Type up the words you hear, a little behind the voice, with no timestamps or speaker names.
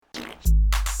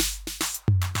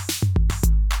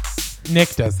Nick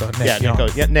does though. Nick, Yeah, Nick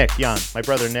goes, Nick, yawn. My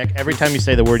brother Nick, every time you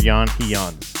say the word yawn, he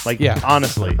yawns. Like,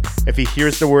 honestly, if he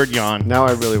hears the word yawn. Now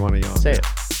I really want to yawn. Say it.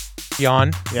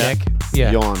 Yawn, Yeah. Nick.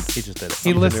 Yeah. Yawn. He just did it.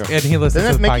 He listens to the Doesn't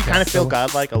that make you podcast, kind of feel so-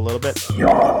 godlike a little bit?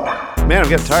 Man, I'm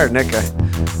getting tired, Nick. I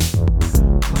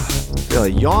feel a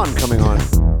yawn coming on.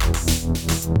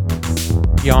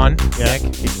 Yawn, Yeah,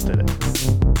 Nick. he just did it.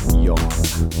 Yawn.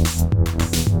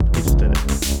 He just did it.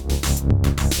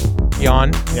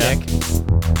 Yawn, Yeah. Nick.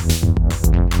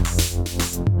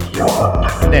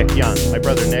 Nick, yawn. My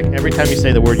brother Nick, every time you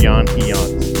say the word yawn, he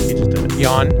yawns. He just did it.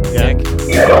 Yawn, Yeah. Nick.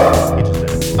 He just did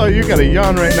it. Oh, you got a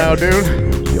yawn right now, dude.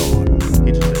 Yawn.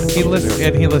 He just did it. He listens to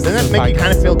Doesn't that the make you podcast.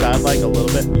 kind of feel godlike a little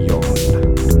bit? Yawn.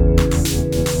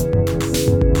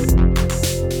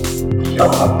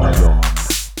 Yawn.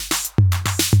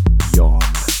 Yawn.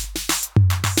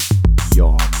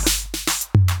 Yawn.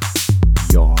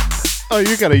 Yawn. Oh,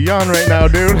 you got a yawn right now,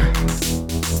 dude.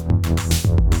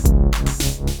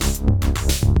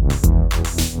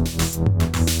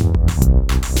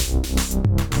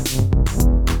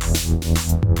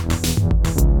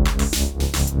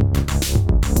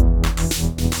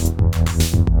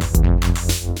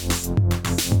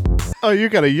 Oh, you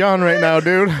got a yawn right now,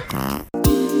 dude.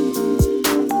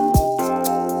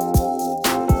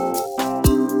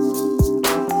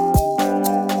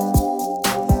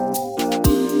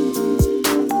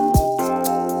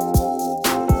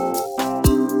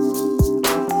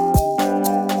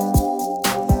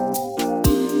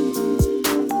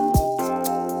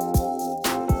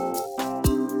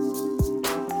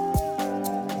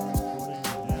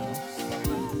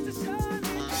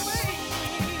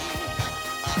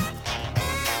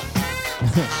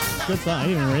 Good song. I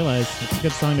didn't even realize it's a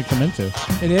good song to come into.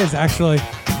 It is actually.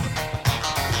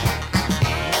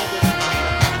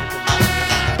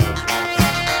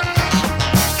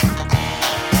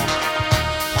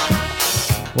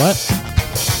 What?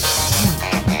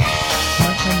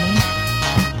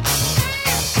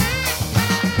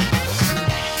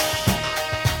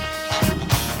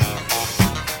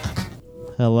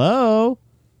 Hello?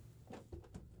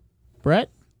 Brett?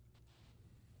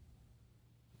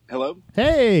 Hello?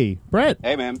 Hey, Brett.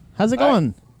 Hey, man. How's it Hi.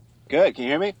 going? Good. Can you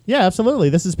hear me? Yeah, absolutely.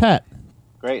 This is Pat.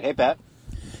 Great. Hey, Pat.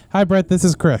 Hi, Brett. This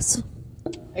is Chris.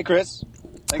 Hey, Chris.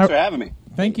 Thanks for having me.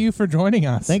 Thank you for joining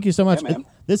us. Thank you so much. Yeah, man.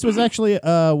 This was actually a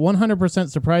 100%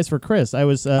 surprise for Chris. I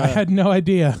was I had no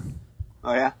idea.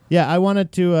 Oh, yeah? yeah, I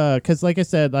wanted to because like I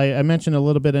said, I mentioned a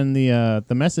little bit in the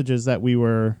messages that we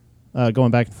were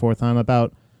going back and forth on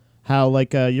about how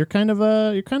like you're kind of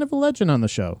a legend on the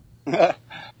show.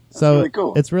 So really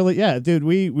cool. It's really dude.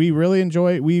 We really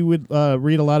enjoy. We would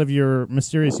read a lot of your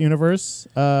Mysterious Universe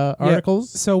articles.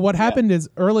 So what happened is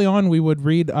early on we would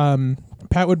read.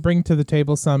 Pat would bring to the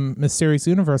table some Mysterious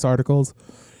Universe articles,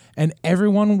 and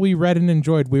everyone we read and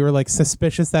enjoyed, we were like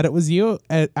suspicious that it was you.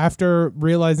 After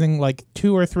realizing like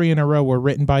 2 or 3 in a row were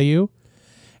written by you,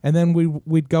 and then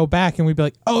we'd go back and we'd be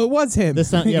like, oh, it was him. This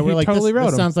sound, yeah, we're He like totally this, wrote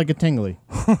this him. sounds like a tingly.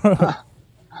 Yeah,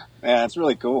 it's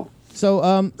really cool.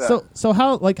 So so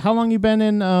how long you been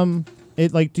in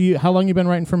how long you been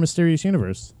writing for Mysterious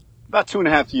Universe? About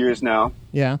 2.5 years now.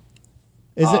 Yeah.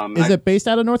 Is it based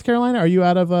out of North Carolina? Are you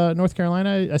out of North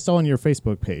Carolina? I saw on your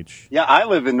Facebook page. Yeah, I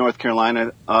live in North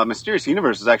Carolina. Mysterious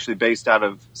Universe is actually based out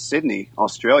of Sydney,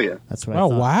 Australia. That's what I Oh,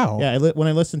 thought. wow. Yeah, when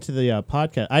I listened to the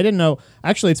podcast, I didn't know.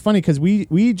 Actually, it's funny because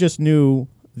we just knew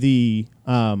the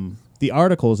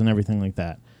articles and everything like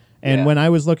that. And Yeah. when I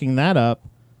was looking that up,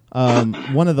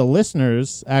 one of the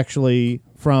listeners actually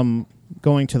from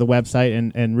going to the website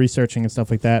and researching and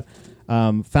stuff like that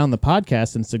found the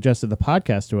podcast and suggested the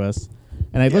podcast to us.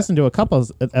 And I listened to a couple of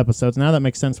episodes. Now that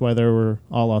makes sense why they were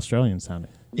all Australian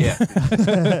sounding. Yeah.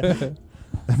 That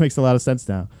makes a lot of sense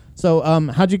now. So,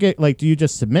 how'd you get? Like, do you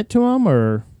just submit to them,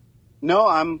 or? No,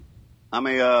 I'm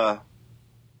an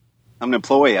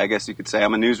employee, I guess you could say.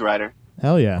 I'm a news writer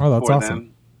Hell yeah! Oh, that's for awesome.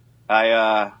 them.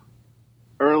 I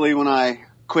early when I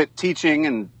quit teaching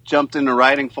and jumped into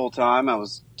writing full time, I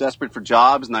was desperate for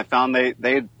jobs, and I found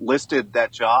they had listed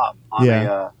that job on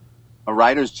a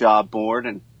writer's job board,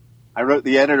 and I wrote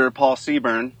the editor, Paul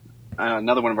Seaburn,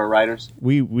 another one of our writers.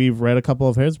 We've read a couple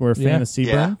of his. We're a fan of Seaburn.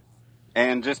 Yeah.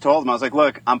 And just told him, I was like,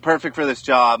 look, I'm perfect for this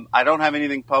job. I don't have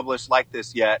anything published like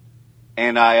this yet.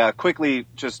 And I quickly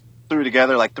just threw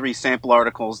together like 3 sample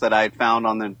articles that I had found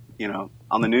on the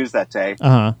news that day. Uh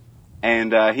huh.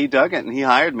 And he dug it and he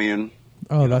hired me, and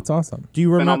Oh, that's awesome. Do you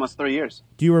it's been remember? almost 3 years.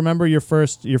 Do you remember your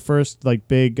first like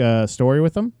big story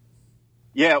with them?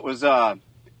 Yeah, it was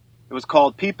It was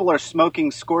called "People Are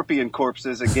Smoking Scorpion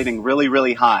Corpses and Getting Really,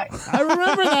 Really High." I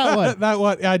remember that one. That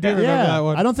one, yeah, I do remember that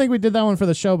one. I don't think we did that one for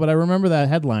the show, but I remember that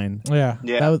headline. Yeah,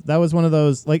 Yeah. That was one of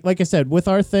those. Like I said, with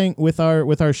our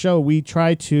show, we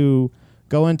try to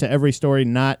go into every story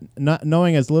not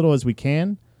knowing as little as we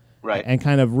can, Right. and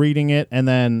kind of reading it and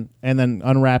then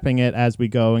unwrapping it as we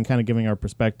go and kind of giving our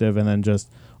perspective and then just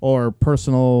or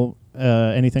personal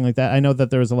anything like that. I know that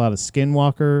there was a lot of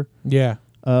Skinwalker yeah.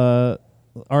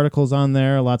 Articles on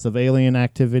there, lots of alien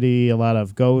activity, a lot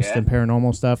of ghost and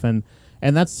paranormal stuff, and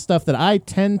that's stuff that I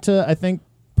tend to, I think,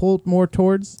 pull more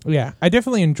towards. Yeah, I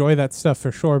definitely enjoy that stuff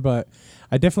for sure, but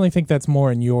I definitely think that's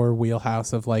more in your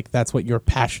wheelhouse of like that's what you're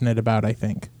passionate about, I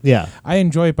think. Yeah. I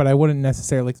enjoy it, but I wouldn't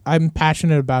necessarily I'm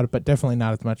passionate about it, but definitely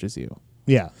not as much as you.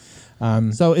 Yeah.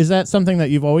 So is that something that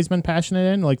you've always been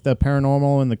passionate in, like the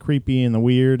paranormal and the creepy and the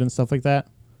weird and stuff like that?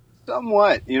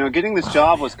 Somewhat. Getting this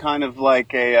job was kind of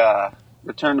like a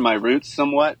return to my roots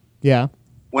somewhat. Yeah.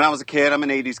 When I was a kid, I'm an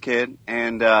 80s kid,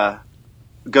 and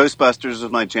Ghostbusters was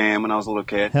my jam when I was a little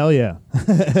kid. Hell yeah.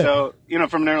 So,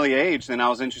 from an early age, then I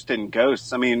was interested in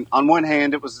ghosts. I mean, on one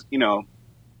hand, it was,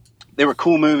 they were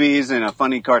cool movies and a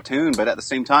funny cartoon, but at the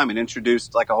same time, it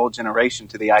introduced like a whole generation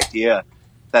to the idea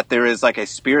that there is like a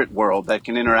spirit world that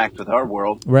can interact with our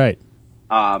world. Right.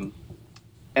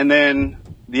 And then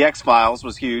The X-Files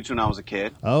was huge when I was a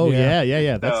kid. Oh, yeah.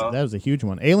 That was a huge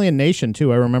one. Alien Nation,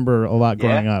 too, I remember a lot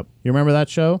growing up. You remember that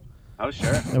show? Oh,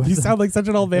 sure. You sound like such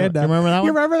an old man now. You remember that one?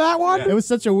 You remember that one? It was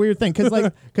such a weird thing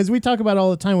because we talk about it all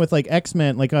the time with like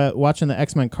X-Men, like watching the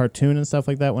X-Men cartoon and stuff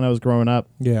like that when I was growing up.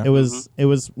 Yeah. It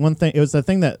was one thing. It was the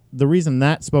thing the reason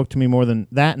that spoke to me more than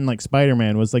that and like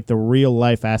Spider-Man was like the real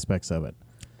life aspects of it.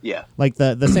 Yeah. Like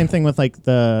the same thing with like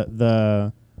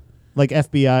the like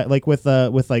FBI, like with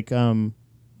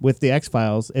the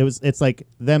X-Files, it's like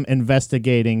them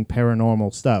investigating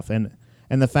paranormal stuff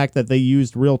and the fact that they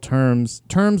used real terms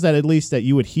that at least that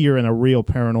you would hear in a real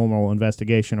paranormal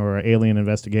investigation or an alien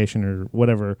investigation or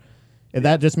whatever. And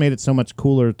that just made it so much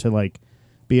cooler to like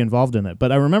be involved in it.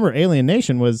 But I remember Alien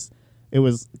Nation was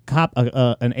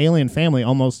an alien family,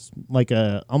 almost like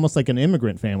an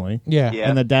immigrant family. Yeah. Yeah.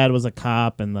 And the dad was a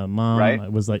cop and the mom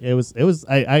Right. was like it was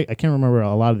I can't remember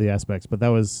a lot of the aspects, but that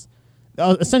was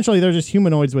essentially they're just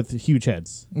humanoids with huge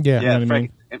heads. Yeah. Yeah, what I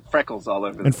mean? and freckles all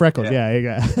over them. And freckles,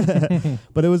 yeah.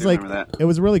 But it was like remember that. it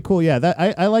was really cool. Yeah, that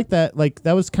I like that. Like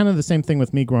that was kind of the same thing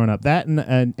with me growing up. That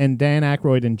and Dan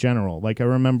Aykroyd in general. Like I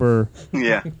remember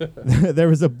Yeah. there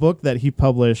was a book that he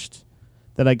published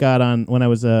that I got on when I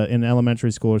was in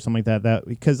elementary school or something like that.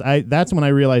 Because that's when I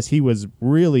realized he was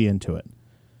really into it.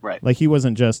 Right. Like he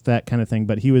wasn't just that kind of thing,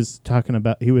 but he was talking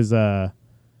about it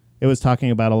was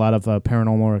talking about a lot of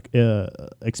paranormal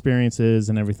experiences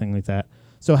and everything like that.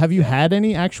 So have you had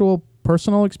any actual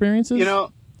personal experiences?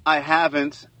 I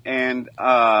haven't, and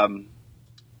I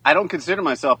don't consider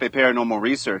myself a paranormal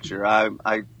researcher.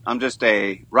 I'm just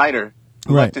a writer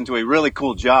who Right. left into a really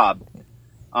cool job.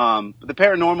 But the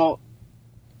paranormal,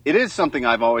 it is something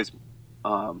I've always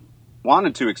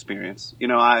wanted to experience.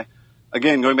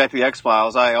 Again, going back to the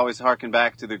X-Files, I always harken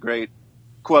back to the great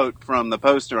quote from the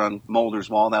poster on Mulder's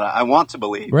wall that I want to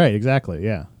believe. Right, exactly,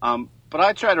 yeah. But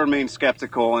I try to remain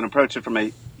skeptical and approach it from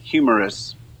a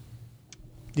humorous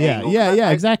angle. Yeah,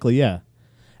 exactly, yeah.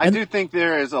 I do think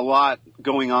there is a lot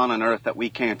going on Earth that we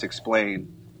can't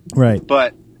explain, Right.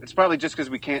 but it's probably just because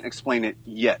we can't explain it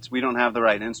yet. We don't have the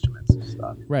right instruments and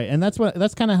stuff. Right, and that's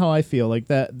kind of how I feel. Like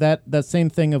that same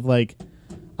thing of like,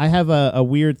 I have a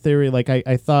weird theory. Like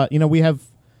I thought, we have,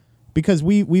 because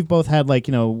we've both had like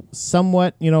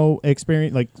somewhat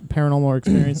experience, like paranormal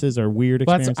experiences or weird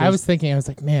Well, experiences. I was thinking, I was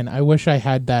like, man, I wish I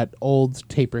had that old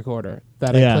tape recorder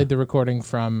that I played the recording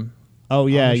from. Oh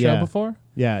yeah, on the yeah. show before.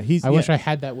 Yeah, I wish I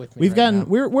had that with me. We've right gotten now.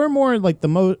 we're more like the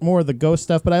more of the ghost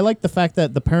stuff, but I like the fact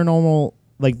that the paranormal,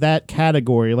 like that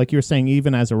category, like you were saying,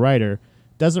 even as a writer,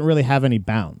 doesn't really have any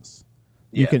bounds.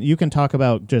 You can talk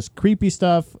about just creepy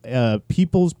stuff,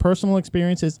 people's personal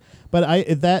experiences, but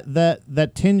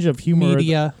that tinge of humor,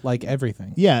 media, like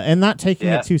everything. yeah, and not taking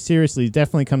Yeah. it too seriously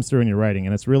definitely comes through in your writing,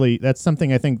 and that's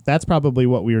something I think that's probably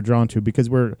what we were drawn to because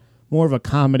we're more of a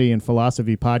comedy and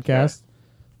philosophy podcast,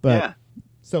 but. Yeah.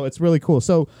 So it's really cool.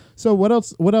 So what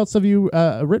else have you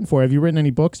written for? Have you written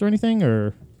any books or anything?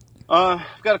 Or I've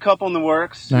got a couple in the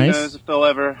works. Nice. Who knows if they'll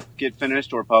ever get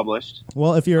finished or published.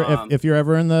 well, if you're if you're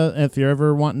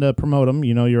ever wanting to promote them,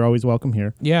 you're always welcome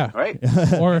here. Yeah. Right?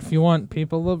 Or if you want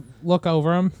people to look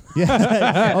over them,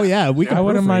 Yeah. Oh yeah, we can. I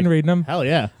wouldn't proofread. mind reading them. Hell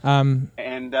yeah.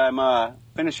 And I'm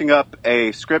finishing up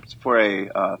a script for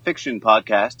a fiction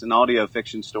podcast, an audio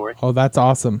fiction story. Oh, that's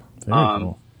awesome. Very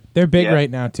cool. They're big Yeah. right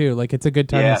now too. Like it's a good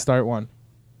time Yeah. to start one.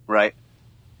 Right.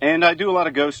 And I do a lot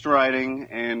of ghostwriting,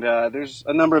 and there's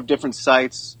a number of different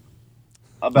sites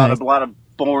about a lot of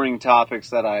boring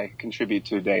topics that I contribute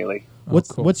to daily.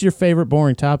 What's your favorite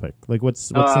boring topic? Like what's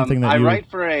something that I write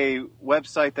for a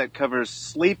website that covers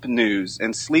sleep news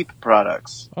and sleep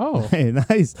products. Oh, Hey,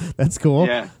 nice. That's cool.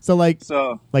 Yeah. So like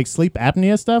sleep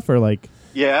apnea stuff or like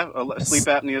sleep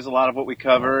apnea is a lot of what we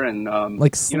cover, and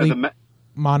like sleep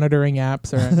monitoring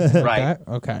apps or anything right. like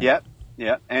that? Okay.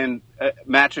 Yeah, and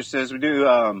mattresses. We do.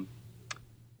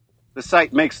 The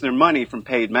site makes their money from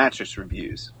paid mattress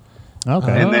reviews.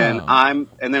 Okay. And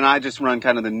then I just run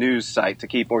kind of the news site to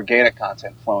keep organic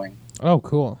content flowing. Oh,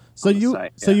 cool. So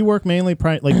you work mainly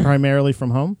primarily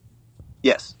from home?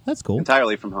 Yes. That's cool.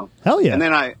 Entirely from home. Hell yeah. And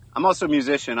then I'm also a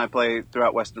musician. I play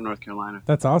throughout Western North Carolina.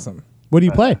 That's awesome. What do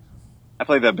you play? I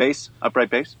play the bass, upright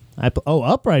bass.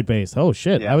 Upright bass. Oh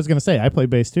shit! Yeah. I was gonna say I play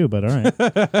bass too, but all right.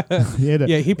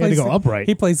 He plays to go upright.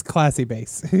 He plays classy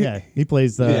bass. Yeah, he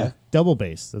plays double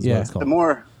bass. That's what it's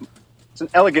called. It's an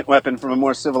elegant weapon from a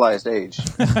more civilized age.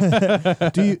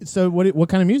 So what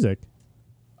kind of music?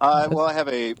 Well, I have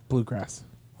a bluegrass.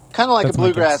 Kind of like That's a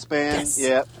bluegrass my band. guess.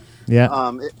 Yeah.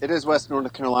 Yeah. It is Western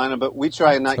North Carolina, but we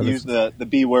try and not use the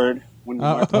B word when we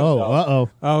market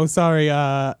ourselves. Oh, sorry.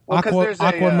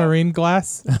 Aquamarine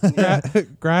grass.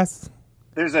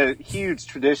 There's a huge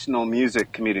traditional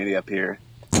music community up here.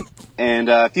 And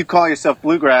if you call yourself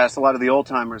bluegrass, a lot of the old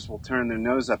timers will turn their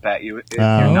nose up at you if you're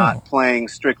not playing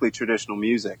strictly traditional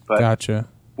music. But gotcha.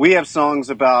 We have songs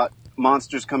about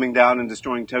monsters coming down and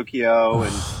destroying Tokyo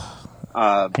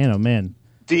and man,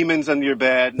 demons under your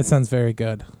bed. That sounds very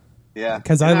good. Yeah,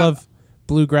 because I love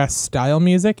bluegrass style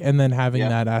music, and then having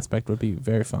that aspect would be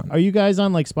very fun. Are you guys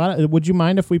on like Spotify? Would you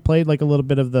mind if we played like a little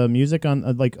bit of the music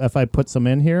on like if I put some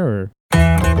in here or?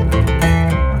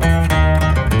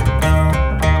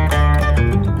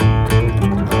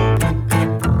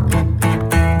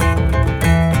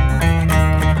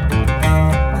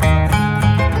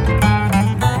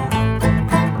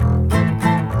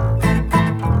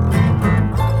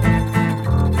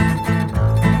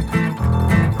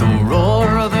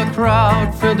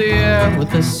 Filled the air with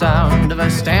the sound of a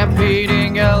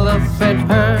stampeding elephant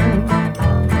herd.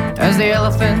 As the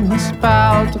elephants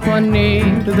bowed to one knee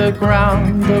to the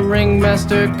ground, the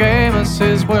ringmaster gave us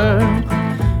his word.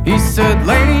 He said,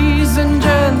 "Ladies and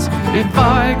gents, if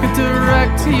I could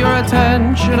direct your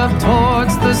attention up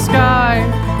towards the sky,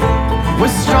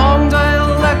 with strong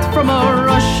dialect from a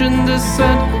Russian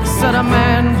descent, set a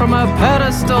man from a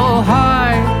pedestal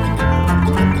high.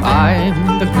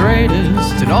 I'm the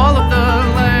greatest in all of the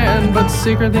land, but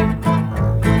secretly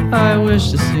I wish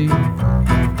to see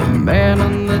the man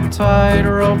on the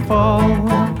tightrope fall.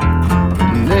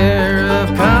 An air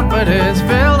of confidence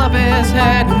fill up his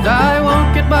head, and I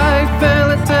won't get my fill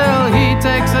until he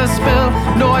takes a spill.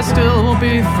 No, I still won't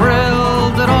be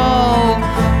thrilled at all.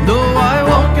 No, I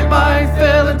won't get my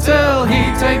fill until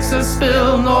he takes a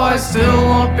spill. No, I still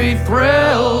won't be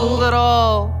thrilled at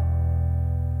all."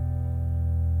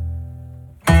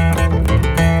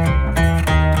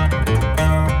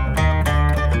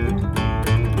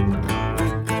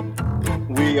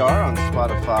 We are on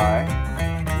Spotify.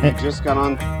 We just got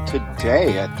on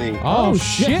today, I think. Oh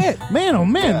shit, man! Oh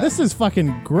man, this is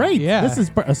fucking great. Yeah, this is.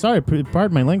 Sorry,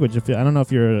 pardon my language. If I don't know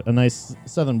if you're a nice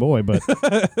Southern boy, but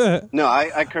no,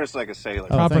 I curse like a sailor.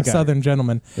 Proper Southern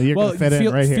gentleman. You're gonna fit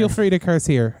in right here. Feel free to curse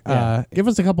here. Yeah. Give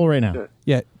us a couple right now. Sure.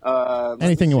 Yeah.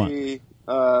 Anything you want.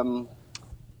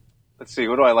 Let's see.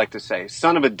 What do I like to say?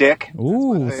 Son of a dick.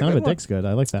 Ooh, son of a dick's good.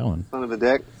 I like that one. Son of a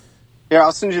dick. Here,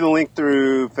 I'll send you the link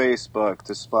through Facebook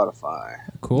to Spotify.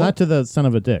 Cool. Not to the son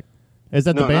of a dick. Is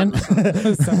that the band? Son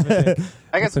of a dick.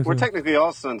 I guess we're technically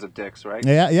all sons of dicks, right?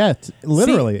 Yeah.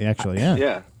 Literally, actually, yeah.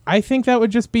 Yeah. I think that would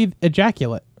just be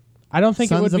ejaculate. I don't think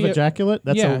Sons it would of be ejaculate.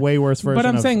 That's a way worse version. But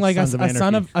I'm of saying like a Sons of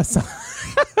son of a son.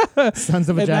 Sons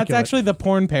of ejaculate. That's actually the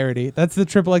porn parody. That's the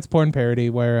XXX porn parody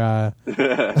where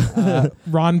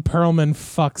Ron Perlman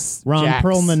fucks Ron Jax.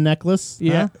 Perlman necklace.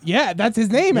 Yeah, yeah, that's his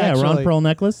name. Yeah, actually. Ron Pearl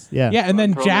necklace. Yeah, yeah, and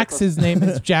then Pearl Jax's name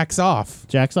is Jax off.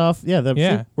 Jax off. Yeah,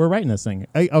 yeah. We're writing this thing.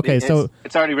 Okay, so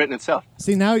it's already written itself.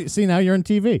 See now you're in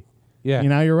TV. Yeah,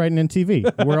 now you're writing in TV.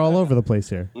 We're all over the place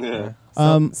here. Yeah.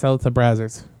 Sell it to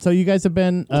Brazzers. So you guys have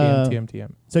been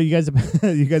TM. So you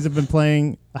guys have been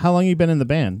playing. How long have you been in the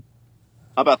band?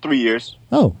 About 3 years.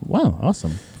 Oh wow,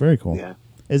 awesome, very cool. Yeah.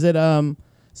 Is it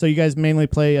So you guys mainly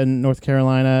play in North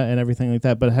Carolina and everything like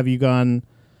that, but have you gone?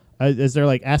 Is there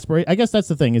like aspiration? I guess that's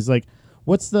the thing. Is like,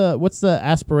 what's the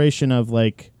aspiration of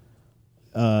like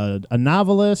a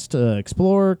novelist,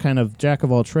 explorer, kind of jack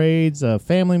of all trades, a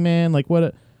family man? Like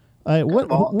what's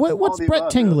all Brett the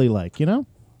Tingley above, like? You know?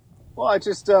 Well, I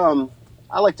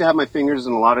I like to have my fingers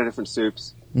in a lot of different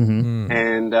soups. Mm-hmm.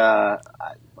 And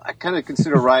I kind of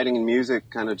consider writing and music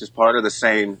kind of just part of the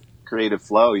same creative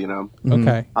flow, you know?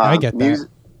 Okay, I get that.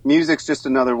 Music's just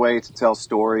another way to tell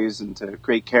stories and to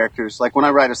create characters. Like when I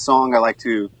write a song, I like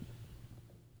to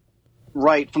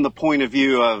write from the point of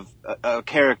view of a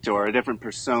character or a different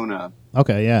persona.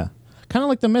 Okay, yeah. Kind of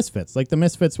like the Misfits. Like the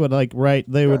Misfits would like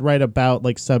write. They would write about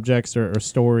like subjects or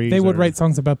stories. They would write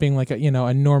songs about being like a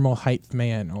normal height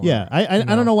man. Or, yeah,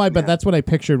 I don't know why, but that's what I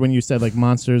pictured when you said like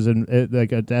monsters and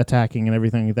like attacking and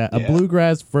everything like that. A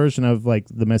bluegrass version of like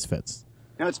the Misfits.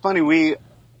 You know, it's funny. We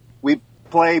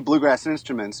play bluegrass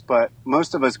instruments, but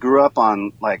most of us grew up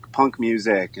on like punk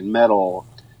music and metal.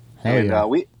 Hell and yeah.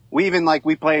 we even like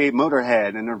we play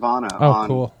Motorhead and Nirvana on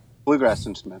cool. bluegrass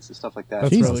instruments and stuff like that.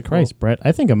 That's Jesus really Christ, cool. Brett!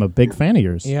 I think I'm a big fan of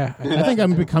yours. Yeah. I think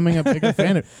I'm becoming a bigger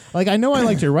fan of. Like I know I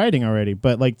liked your writing already,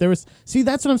 but like there was. See,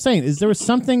 that's what I'm saying. Is there was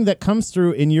something that comes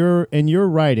through in your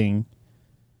writing.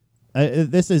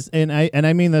 This is, and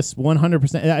I mean this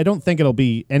 100%. I don't think it'll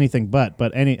be anything but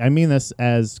I mean this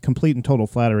as complete and total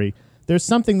flattery. There's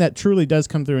something that truly does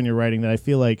come through in your writing that I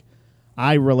feel like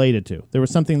I related to. There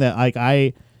was something that like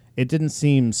it didn't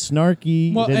seem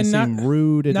snarky. Well, it didn't and seem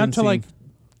rude. It not didn't to like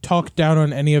talk down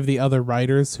on any of the other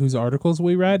writers whose articles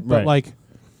we read, but Right. like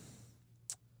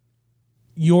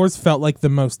yours felt like the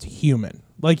most human.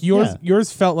 Like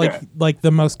yours felt like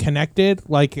the most connected.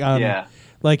 Like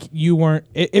like you weren't.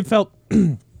 It felt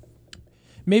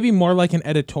maybe more like an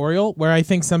editorial, where I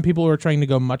think some people were trying to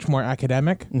go much more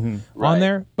academic on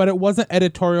there, but it wasn't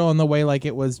editorial in the way like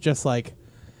it was just like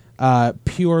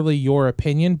purely your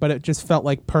opinion, but it just felt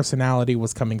like personality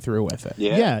was coming through with it.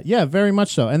 Yeah, very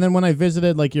much so. And then when I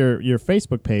visited like your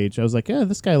Facebook page, I was like, yeah,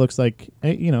 this guy looks like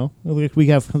we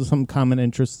have some common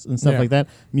interests and stuff like that.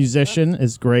 Musician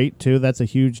is great too. That's a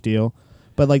huge deal.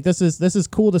 But like this is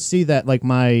cool to see that like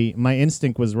my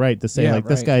instinct was right to say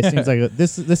this guy seems like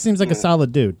this seems like a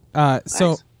solid dude.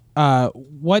 So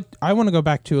what I want to go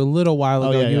back to a little while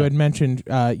ago. You had mentioned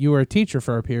you were a teacher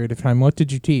for a period of time. What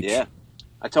did you teach? Yeah,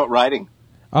 I taught writing.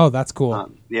 Oh, that's cool.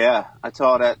 I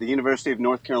taught at the University of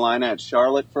North Carolina at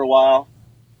Charlotte for a while,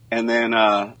 and then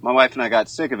my wife and I got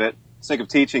sick of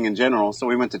teaching in general, so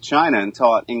we went to China and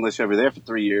taught English over there for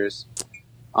 3 years.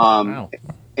 Wow.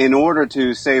 In order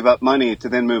to save up money to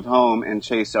then move home and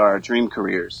chase our dream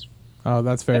careers. Oh,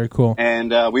 that's very cool.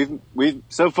 And we've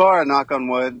so far, knock on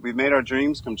wood, we've made our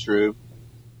dreams come true,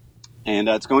 and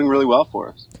it's going really well for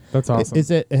us. That's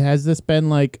awesome. Has this been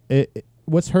like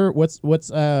what's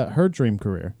her dream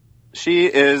career? She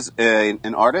is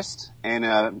an artist and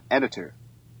an editor.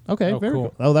 Okay, very cool.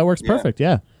 cool. Oh, that works perfect.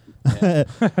 Yeah.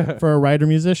 For a writer,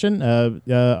 musician,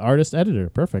 artist, editor,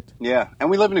 perfect. Yeah, and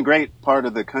we live in a great part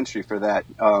of the country for that.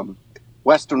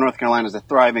 Western North Carolina is a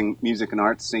thriving music and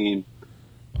arts scene,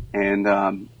 and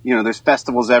there's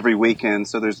festivals every weekend,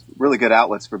 so there's really good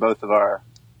outlets for both of our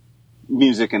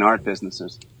music and art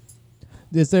businesses.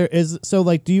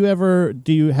 Have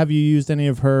you used any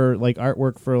of her like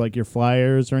artwork for like your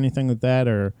flyers or anything like that,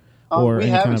 or we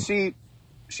haven't.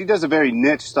 She does a very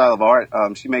niche style of art.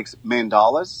 She makes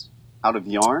mandalas out of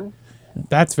yarn.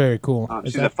 That's very cool.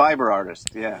 She's a fiber artist.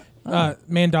 Yeah.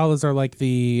 Mandalas are like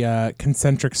the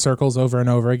concentric circles over and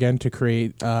over again to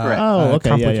create a okay,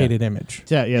 complicated image.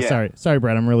 Yeah. Sorry,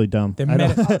 Brad. I'm really dumb.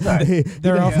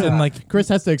 They're often like Chris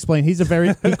has to explain.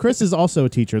 Chris is also a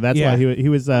teacher. That's why he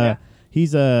was.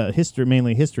 He's a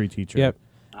mainly history teacher. Yep.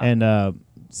 And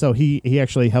so he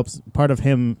actually helps. Part of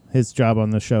his job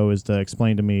on the show is to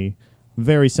explain to me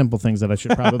very simple things that I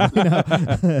should probably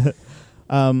know.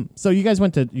 So you guys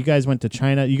went to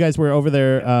China. You guys were over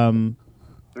there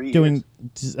doing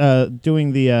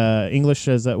the English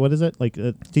as what is it like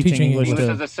teaching English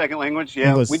as a second language? Yeah,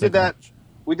 English we did that.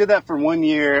 We did that for 1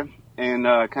 year and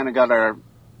kind of got our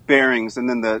bearings. And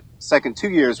then the second 2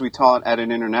 years we taught at an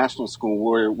international school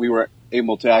where we were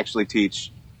able to actually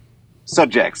teach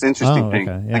subjects. Interesting thing.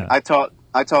 Yeah. Like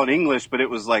I taught English, but it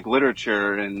was like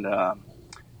literature and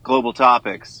global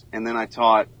topics, and then I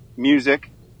taught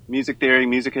music theory,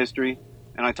 music history,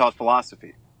 and I taught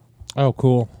philosophy. Oh,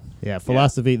 cool. Yeah,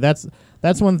 philosophy. Yeah.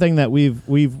 That's one thing that we've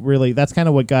really. That's kind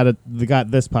of what got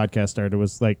this podcast started.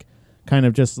 Was like kind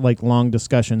of just like long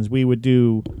discussions. We would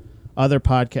do other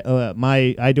podcast.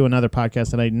 I do another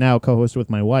podcast that I now co-host with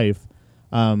my wife,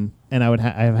 and I've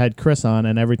had Chris on,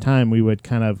 and every time we would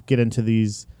kind of get into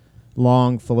these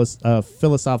long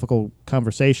philosophical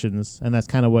conversations, and that's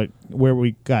kind of where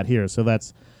we got here. So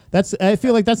that's I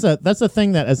feel like that's a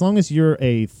thing that as long as you're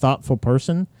a thoughtful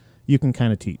person, you can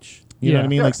kind of teach. You know Yeah. what I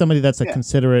mean? Sure. Like somebody that's a Yeah.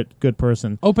 considerate, good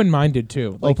person. Open-minded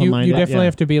too. Like you Open-minded, definitely yeah.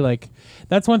 have to be like.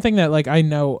 That's one thing that like I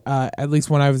know. At least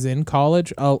when I was in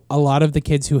college, a lot of the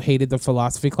kids who hated the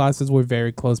philosophy classes were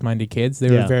very close-minded kids. They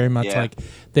Yeah. were very much Yeah.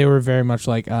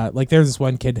 like there's this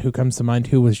one kid who comes to mind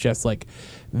who was just like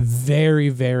very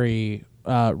very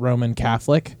Roman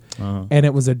Catholic. And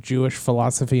it was a Jewish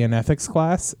philosophy and ethics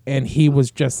class, and he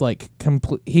was just like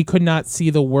he could not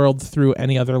see the world through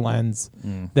any other lens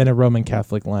than a Roman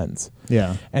Catholic lens.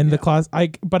 Yeah. And the class,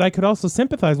 but I could also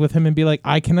sympathize with him and be like,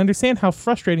 I can understand how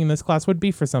frustrating this class would be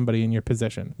for somebody in your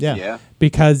position. Yeah. Yeah.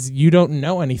 Because you don't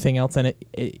know anything else, and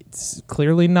it's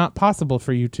clearly not possible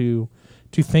for you to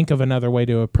think of another way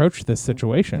to approach this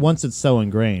situation. Once it's so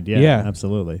ingrained. Yeah. Yeah.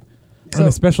 Absolutely. And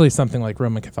especially something like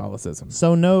Roman Catholicism.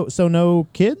 So no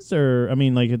kids, or I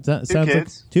mean, like it sounds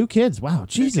kids. like 2 kids. Wow,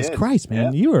 Jesus kids. Christ,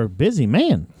 man, Yeah. you are a busy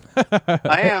man.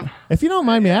 I am. If you don't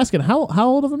mind me asking, how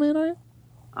old of a man are you?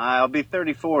 I'll be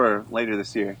 34 later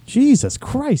this year. Jesus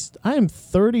Christ, I am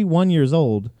 31 years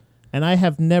old, and I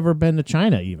have never been to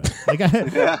China even. Like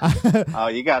Oh,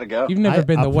 you got to go. You've never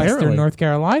been to apparently. Western North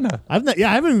Carolina. I haven't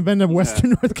even been to Western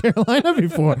North Carolina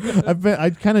before. I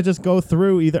kind of just go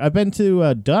through either. I've been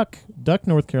to Duck,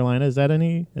 North Carolina. Is that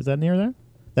near there?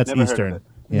 That's Never heard of Eastern. it.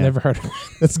 Yeah. Never heard of it.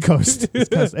 It's coast. It's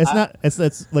coast. It's not.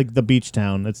 It's like the beach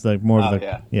town. It's like more of Oh,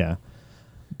 the yeah.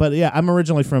 But yeah, I'm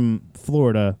originally from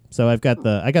Florida, so I got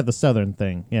the southern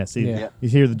thing. Yeah. See, Yeah. you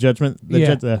hear the judgment.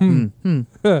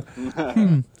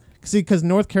 See, because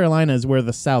North Carolina is where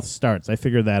the South starts. I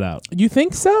figured that out. You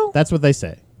think so? That's what they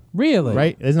say, Really?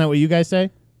 right? Isn't that what you guys say?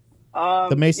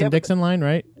 The Mason-Dixon line,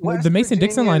 right? West The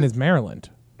Mason-Dixon line Virginia- is Maryland.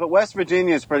 But West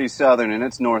Virginia is pretty southern, and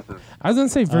it's north of. I was going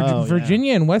to say Oh, yeah.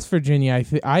 Virginia and West Virginia,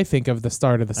 I think of the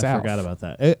start of the I South. forgot about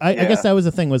that. I Yeah. guess that was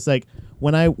the thing. Was like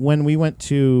when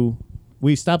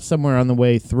we stopped somewhere on the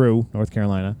way through North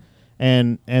Carolina,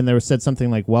 and there was said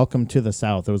something like "Welcome to the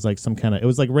South." It was like some kind of. It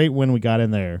was like right when we got in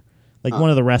there. Like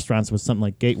one of the restaurants was something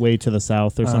like Gateway to the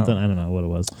South or something. I don't know what it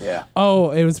was. Yeah.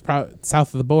 Oh, it was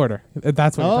south of the border.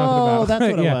 That's what you're talking about. Oh, that's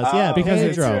what it Yeah. was. Yeah, because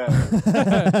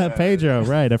Pedro. Pedro,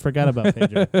 right? I forgot about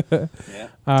Pedro.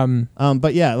 Yeah.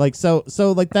 But yeah, like so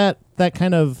like that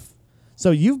kind of.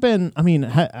 So you've been. I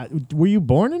mean, were you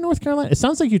born in North Carolina? It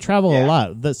sounds like you travel a Yeah.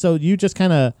 lot. So you just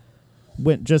kind of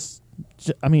went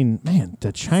I mean, man,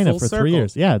 to China Full for circle. 3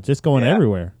 years. Yeah, just going Yeah.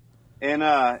 everywhere. And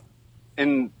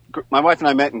my wife and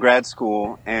I met in grad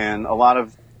school, and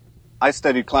I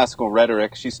studied classical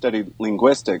rhetoric. She studied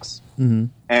linguistics, and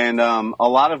a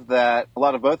lot of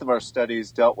both of our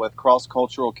studies dealt with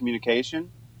cross-cultural communication,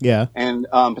 Yeah. and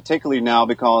particularly now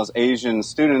because Asian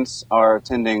students are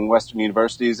attending Western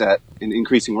universities at an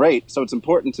increasing rate. So it's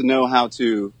important to know how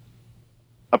to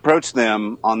approach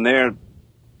them on their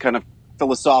kind of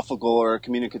philosophical or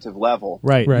communicative level.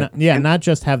 Right. Right. Not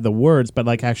just have the words, but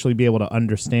like actually be able to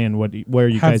understand where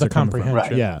you Have guys the are coming from.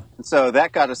 comprehension. Right. Yeah. And so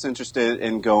that got us interested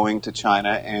in going to China.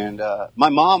 And my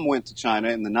mom went to China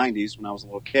in the 90s when I was a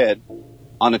little kid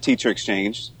on a teacher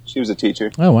exchange. She was a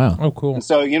teacher. Oh wow. Oh, cool. And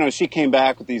so, she came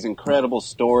back with these incredible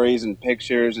stories and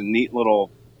pictures and neat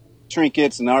little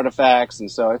trinkets and artifacts.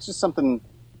 And so it's just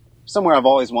somewhere I've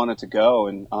always wanted to go.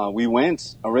 And we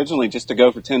went originally just to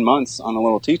go for 10 months on a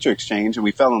little teacher exchange, and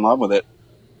we fell in love with it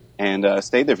and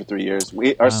stayed there for 3 years.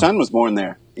 Our son was born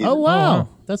there. even. Oh wow. wow.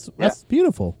 That's Yeah.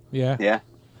 beautiful. Yeah. Yeah.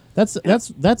 That's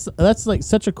like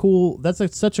such a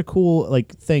cool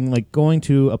like thing, like going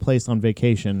to a place on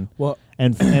vacation Well,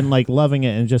 and like loving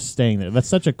it and just staying there. That's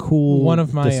such a cool one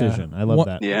of my decision. I love one,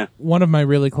 that. Yeah. One of my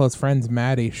really close friends,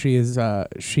 Maddie, she has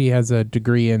a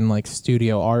degree in like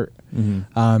studio art.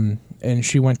 And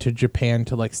she went to Japan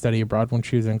to like study abroad when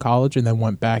she was in college, and then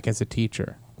went back as a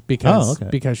teacher because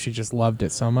she just loved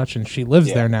it so much, and she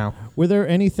lives there now. Were there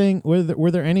any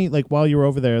like while you were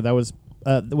over there that was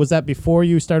that before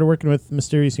you started working with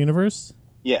Mysterious Universe?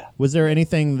 Yeah. Was there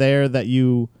anything there that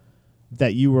you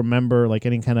remember, like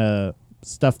any kind of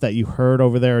stuff that you heard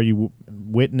over there, or you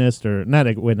witnessed, or not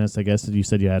witnessed? I guess you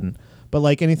said you hadn't, but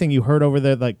like anything you heard over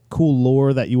there, like cool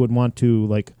lore that you would want to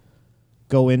like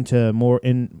go into more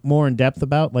in depth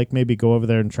about, like maybe go over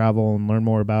there and travel and learn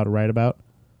more about or write about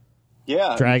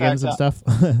Yeah. dragons in fact, and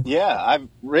stuff. Yeah, I've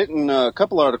written a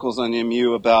couple articles on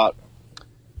MU about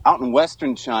out in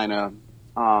Western China.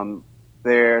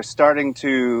 They're starting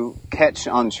to catch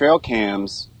on trail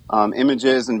cams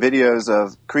images and videos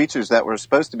of creatures that were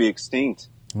supposed to be extinct.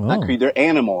 Oh. They're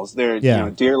animals. They're Yeah.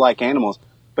 deer-like animals,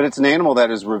 but it's an animal that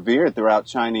is revered throughout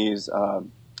Chinese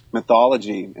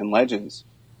mythology and legends.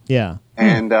 Yeah.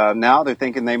 And now they're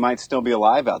thinking they might still be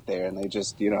alive out there, and they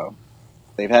just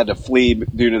they've had to flee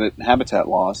due to the habitat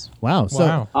loss. Wow.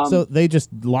 So so they just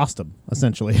lost them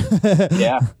essentially.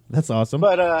 Yeah, that's awesome.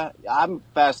 But I'm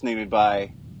fascinated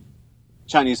by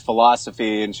Chinese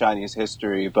philosophy and Chinese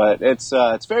history, but it's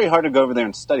very hard to go over there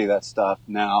and study that stuff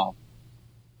now.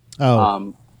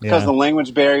 Because the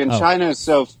language barrier, and China is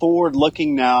so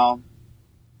forward-looking now.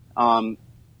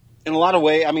 In a lot of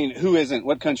ways, I mean, who isn't?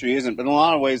 What country isn't? But in a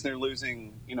lot of ways, they're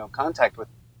losing, contact with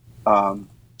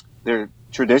their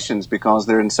traditions because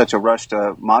they're in such a rush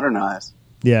to modernize.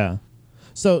 Yeah.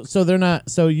 So they're not.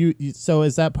 So So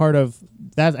is that part of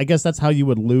that? I guess that's how you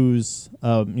would lose,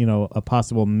 a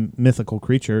possible mythical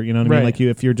creature. You know what I mean? Like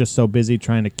if you're just so busy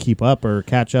trying to keep up or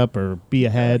catch up or be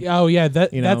ahead. Oh yeah,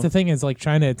 that's the thing is like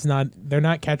China. They're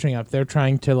not catching up. They're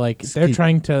trying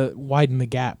to widen the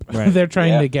gap. Right. They're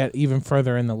trying to get even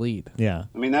further in the lead. Yeah.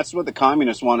 I mean, that's what the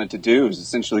communists wanted to do, is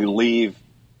essentially leave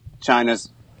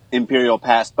China's imperial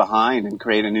past behind and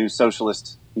create a new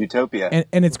socialist utopia.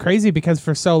 And it's crazy because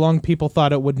for so long people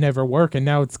thought it would never work, and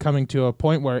now it's coming to a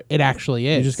point where it actually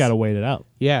is. You just got to wait it out.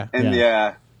 Yeah.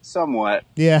 And somewhat.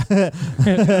 Yeah.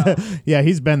 Yeah,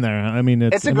 he's been there. I mean,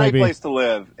 it's a great place to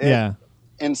live.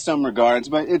 In some regards,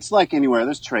 but it's like anywhere.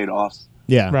 There's trade-offs.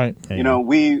 Yeah. Right.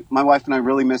 Yeah, my wife and I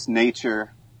really miss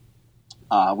nature.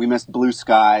 We miss blue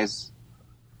skies.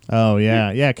 Oh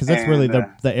yeah, yeah, because that's really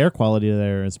the air quality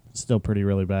there is still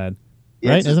really bad.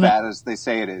 Yeah, right? It's as bad as they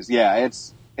say it is. Yeah,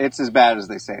 it's as bad as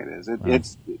they say it is.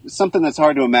 It's something that's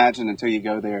hard to imagine until you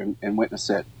go there and witness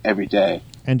it every day.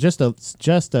 And just a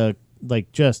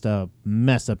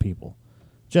mess of people,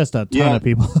 just a ton of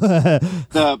people.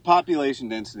 The population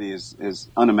density is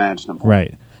unimaginable.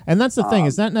 Right. And that's the thing.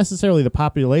 It's not necessarily the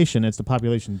population; it's the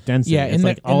population density. Yeah, it's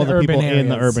like all the people in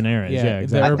the urban areas. Yeah,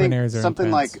 exactly. The urban areas are something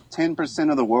intense. like 10%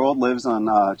 of the world lives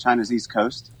on China's east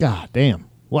coast. God damn!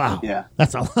 Wow. Yeah,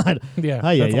 that's a lot. Yeah,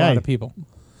 that's a lot of people.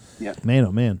 Yeah, man,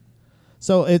 oh man.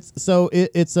 So it's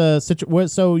a situation.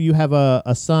 So you have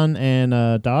a son and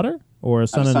a daughter, or a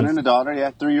son, and a daughter. Yeah,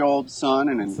 3-year-old son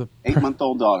and an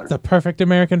 8-month-old daughter. It's a perfect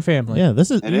American family. Yeah, this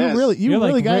is you're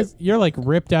really guys. You're like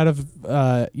ripped out of.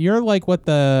 You're like what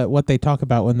they talk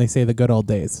about when they say the good old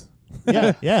days.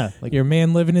 Yeah, yeah. Like your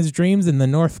man living his dreams in the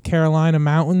North Carolina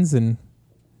mountains and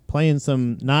playing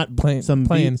some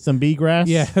bluegrass.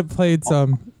 Yeah, played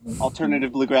some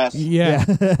alternative bluegrass. Yeah,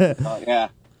 yeah.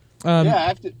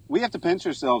 We have to pinch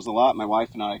ourselves a lot, my wife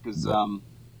and I, because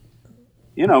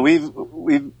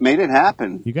we've made it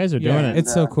happen. You guys are doing it.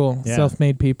 It's so cool. Yeah.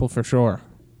 Self-made people for sure.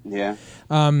 Yeah.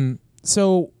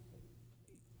 So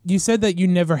you said that you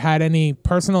never had any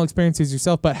personal experiences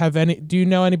yourself, but do you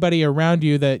know anybody around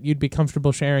you that you'd be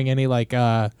comfortable sharing any like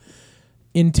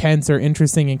intense or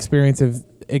interesting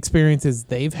experiences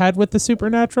they've had with the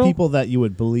supernatural? People that you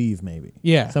would believe, maybe.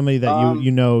 Yeah. Somebody that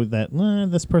you know that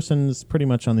this person's pretty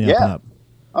much on the up and up.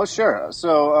 Oh, sure.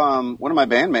 So one of my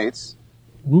bandmates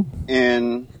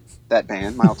in that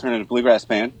band, my alternative bluegrass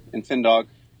band in Findog,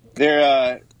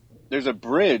 there's a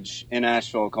bridge in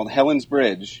Asheville called Helen's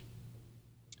Bridge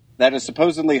that is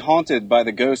supposedly haunted by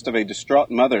the ghost of a distraught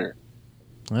mother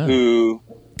who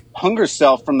hung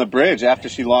herself from the bridge after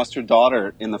she lost her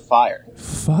daughter in the fire.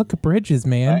 Fuck bridges,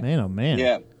 man. Right? Man, oh man.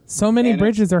 Yeah. So many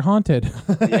bridges are haunted.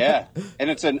 Yeah. And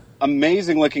it's an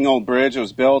amazing looking old bridge. It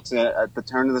was built at the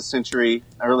turn of the century,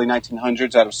 early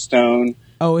 1900s, out of stone.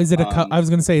 Oh, is it I was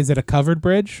going to say, is it a covered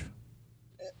bridge?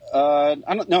 I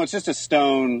don't know. It's just a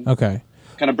stone kind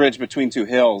of bridge between two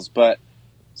hills. But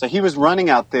so he was running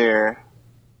out there.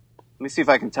 Let me see if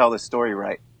I can tell this story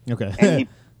right. Okay. And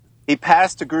he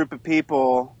passed a group of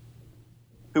people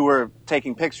who were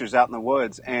taking pictures out in the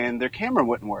woods, and their camera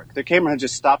wouldn't work. Their camera had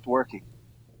just stopped working.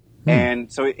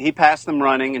 And so he passed them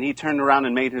running, and he turned around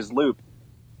and made his loop.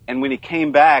 And when he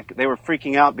came back, they were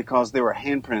freaking out because there were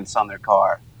handprints on their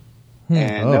car.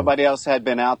 And nobody else had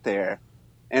been out there.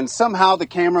 And somehow the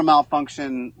camera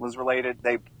malfunction was related,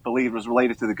 they believed was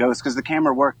related to the ghost, because the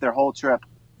camera worked their whole trip.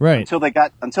 Right. Until they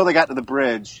got to the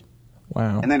bridge.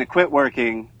 Wow. And then it quit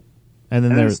working. And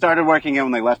then it started working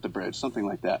when they left the bridge, something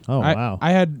like that. Oh, wow.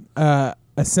 I had a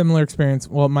similar experience.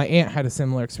 Well, my aunt had a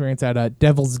similar experience at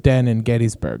Devil's Den in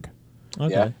Gettysburg.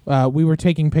 Okay. Yeah. We were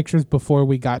taking pictures before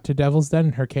we got to Devil's Den,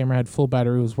 and her camera had full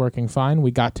battery, was working fine.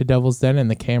 We got to Devil's Den,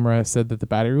 and the camera said that the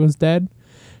battery was dead.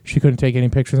 She couldn't take any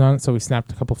pictures on it, so we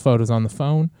snapped a couple photos on the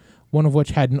phone, one of which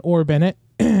had an orb in it.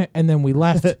 And then we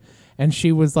left, and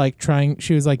she was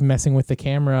messing with the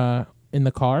camera in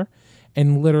the car.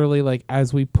 And literally, like,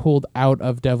 as we pulled out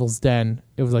of Devil's Den,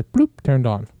 it was like, bloop, turned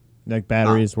on. Like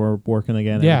batteries were working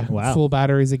again. Yeah, wow. Full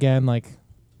batteries again. Like,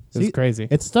 it was crazy.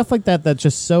 It's stuff like that that's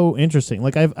just so interesting.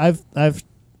 Like,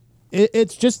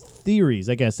 it's just theories,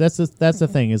 I guess. That's the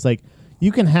thing. Is like,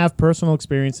 you can have personal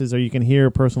experiences, or you can hear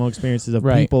personal experiences of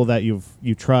Right. people that you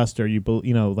trust, or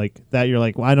like that. You're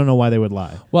like, well, I don't know why they would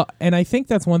lie. Well, and I think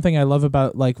that's one thing I love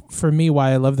about, like, for me,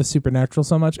 why I love the supernatural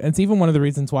so much. And it's even one of the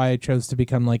reasons why I chose to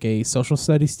become like a social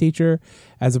studies teacher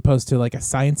as opposed to like a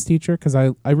science teacher, because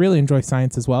I really enjoy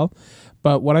science as well.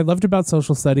 But what I loved about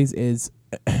social studies is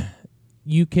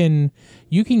you can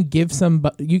give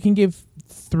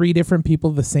 3 different people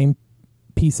the same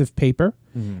piece of paper,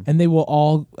 and they will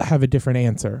all have a different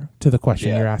answer to the question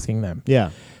Yeah. you're asking them. Yeah.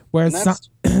 Whereas And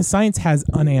that's- science has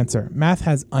an answer, math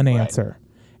has an answer.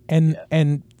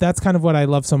 And that's kind of what I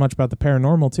love so much about the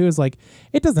paranormal too, is like,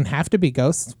 it doesn't have to be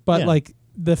ghosts, but Yeah. like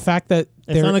the fact that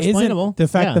unexplainable.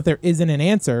 there isn't an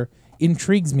answer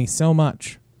intrigues me so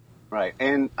much. Right.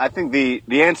 And I think the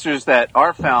answers that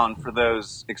are found for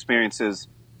those experiences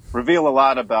reveal a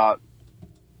lot about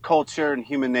culture and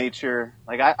human nature.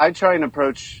 Like I try and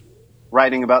approach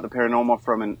writing about the paranormal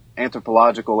from an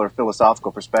anthropological or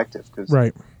philosophical perspective, because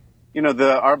Right.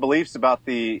 Our beliefs about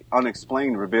the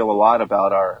unexplained reveal a lot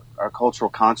about our cultural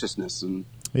consciousness. And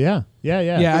Yeah.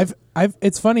 Yeah,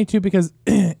 it's funny too, because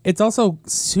it's also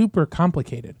super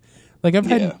complicated. Like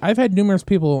I've had numerous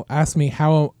people ask me,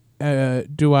 how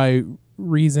do I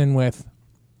reason with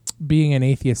being an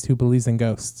atheist who believes in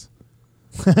ghosts?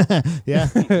 yeah.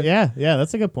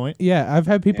 That's a good point. Yeah, I've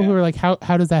had people who are like, how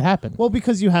does that happen? Well,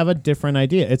 because you have a different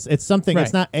idea. It's something. Right.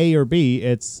 It's not A or B.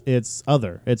 It's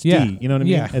other. It's Yeah. D. You know what I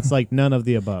mean? Yeah. It's like none of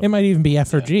the above. It might even be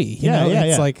F or G. You know?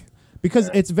 It's like, because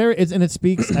it's very. And it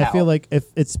speaks. I feel like if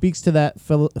it speaks to that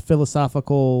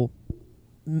philosophical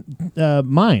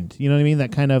mind. You know what I mean?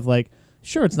 That kind of like,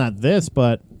 sure, it's not this,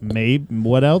 but maybe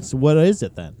what else? What is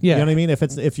it then? Yeah. You know what I mean?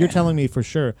 If you're telling me for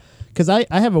sure, because I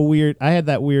had a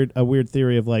weird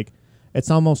theory of like, it's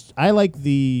almost, I like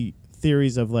the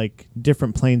theories of like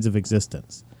different planes of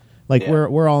existence. Like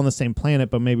we're all on the same planet,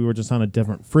 but maybe we're just on a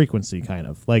different frequency, kind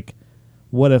of. Like,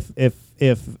 what if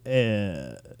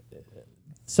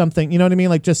something, you know what I mean?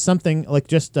 Like just something, like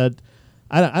just a,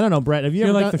 I don't know, Brett. Have you you're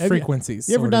ever like done, the frequencies.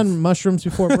 You ever sort done of. mushrooms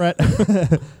before, Brett? Do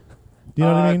you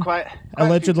know what I mean? Quite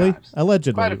Allegedly, a few times.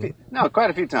 allegedly. Quite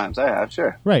a few times I have,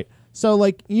 sure. Right. So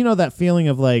like, you know, that feeling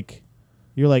of like,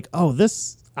 you're like, oh,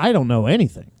 I don't know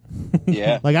anything.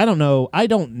 Yeah. Like I don't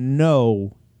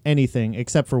know anything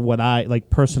except for what I like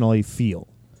personally feel.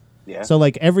 Yeah. So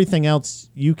like everything else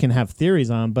you can have theories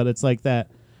on, but it's like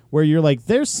that where you're like,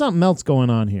 there's something else going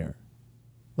on here.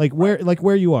 Like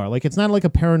where you are. Like it's not like a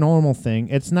paranormal thing.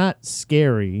 It's not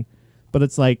scary, but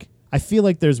it's like I feel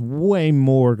like there's way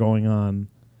more going on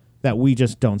that we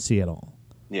just don't see at all.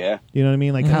 Yeah. You know what I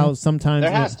mean? Like how sometimes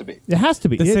There has to be. It has to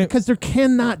be. The same- Because there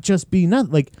cannot just be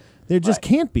nothing. Like there just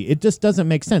can't be. It just doesn't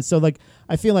make sense. So like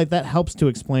I feel like that helps to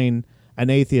explain an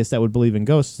atheist that would believe in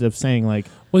ghosts of saying like,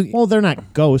 well, they're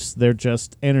not ghosts, they're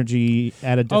just energy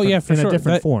at a different for sure. a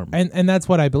different form. And that's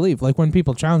what I believe. Like when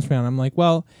people challenge me on it, I'm like,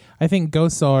 well, I think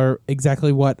ghosts are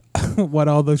exactly what what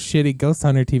all those shitty ghost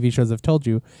hunter TV shows have told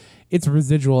you. It's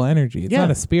residual energy. It's Yeah.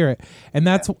 not a spirit. And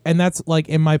that's like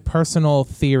in my personal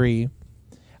theory,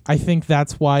 I think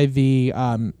that's why the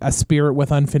a spirit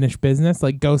with unfinished business,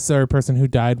 like ghosts are a person who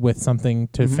died with something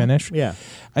to finish. Yeah.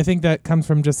 I think that comes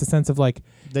from just a sense of like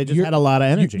They just had a lot of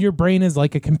energy. Your brain is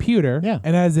like a computer, Yeah.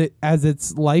 and as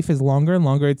its life is longer and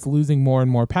longer, it's losing more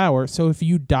and more power. So if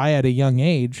you die at a young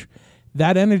age,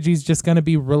 that energy is just going to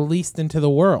be released into the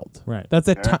world. Right. That's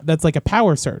that's like a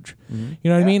power surge. You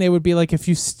know what I mean? It would be like if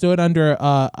you stood under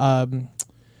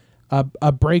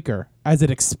a breaker as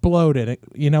it exploded.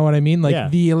 You know what I mean? Like Yeah.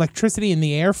 the electricity in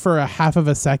the air for a half of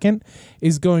a second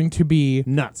is going to be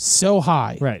Nuts. so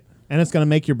high. Right. And it's going to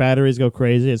make your batteries go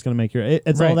crazy. It's going to make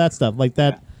it's all Right. that stuff like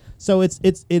that. So it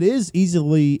is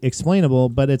easily explainable,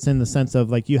 but it's in the sense of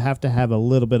like you have to have a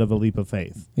little bit of a leap of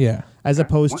faith Yeah. as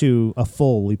opposed to a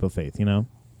full leap of faith, you know?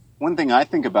 One thing I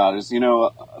think about is,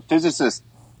 physicists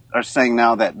are saying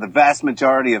now that the vast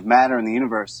majority of matter in the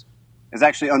universe is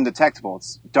actually undetectable.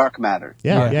 It's dark matter.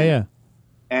 Yeah.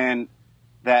 And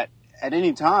that at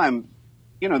any time,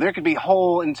 there could be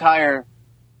whole entire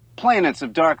planets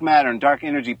of dark matter and dark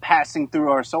energy passing through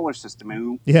our solar system,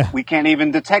 and we can't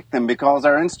even detect them because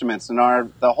our instruments and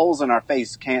the holes in our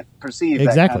face can't perceive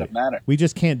that kind of matter. We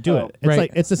just can't do it. It's Right.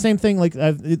 like it's the same thing. Like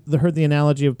I've heard the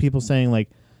analogy of people saying like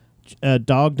a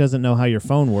dog doesn't know how your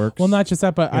phone works. Well, not just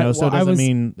that, but so it doesn't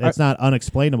mean it's not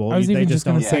unexplainable. I was they even just just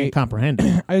gonna don't say- comprehend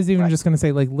it. I was even just going to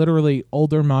say, like, literally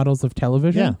older models of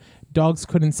television, Yeah. dogs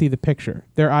couldn't see the picture.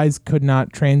 Their eyes could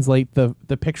not translate the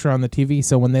picture on the TV.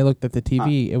 So when they looked at the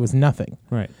TV, it was nothing.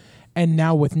 Right. And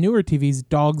now with newer TVs,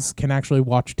 dogs can actually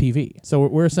watch TV. So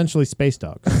we're essentially space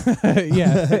dogs.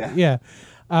 Yeah.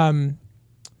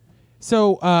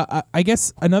 So I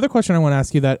guess another question I want to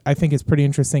ask you that I think is pretty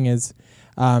interesting is,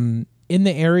 in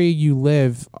the area you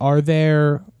live, are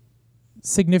there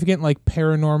significant like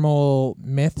paranormal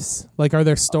myths? Like, are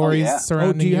there stories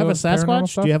surrounding? Do you have a of paranormal Sasquatch?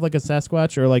 stuff? Do you have like a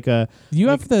Sasquatch or like a? Do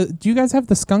you guys have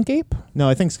the skunk ape? No,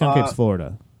 I think Skunk Ape's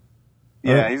Florida.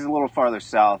 Yeah, he's a little farther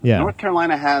south. Yeah. North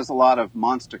Carolina has a lot of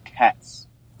monster cats.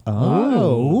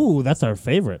 Oh, ooh, that's our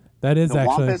favorite. That is The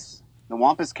actually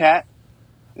Wampus cat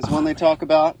is one they talk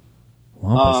about.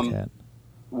 Wampus cat.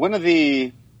 One of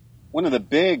the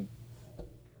big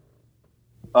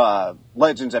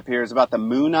legends up here is about the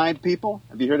Moon-Eyed people.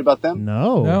 Have you heard about them?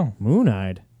 No.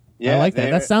 Moon-eyed. Yeah, I like that.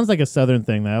 That sounds like a southern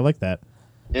thing. I like that.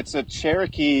 It's a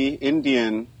Cherokee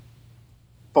Indian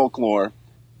folklore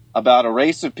about a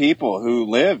race of people who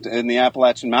lived in the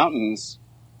Appalachian Mountains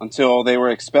until they were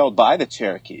expelled by the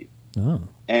Cherokee. Oh.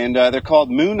 And they're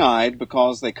called Moon-Eyed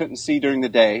because they couldn't see during the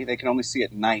day. They can only see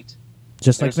at night.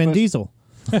 Just like Vin Diesel.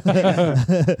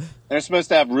 They're supposed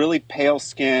to have really pale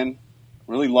skin,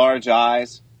 really large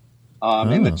eyes.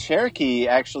 And the Cherokee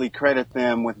actually credit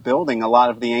them with building a lot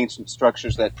of the ancient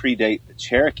structures that predate the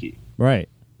Cherokee. Right.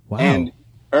 Wow. And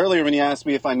earlier when you asked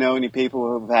me if I know any people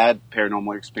who have had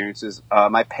paranormal experiences,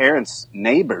 my parents'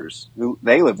 neighbors,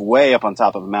 they live way up on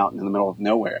top of a mountain in the middle of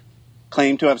nowhere,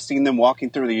 claim to have seen them walking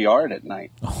through the yard at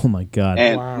night. Oh, my God.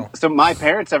 And so my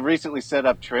parents have recently set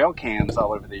up trail cams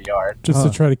all over the yard. just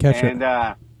to try to catch it.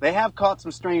 And they have caught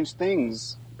some strange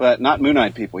things, but not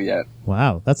Moon-Eyed people yet.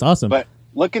 Wow, that's awesome. But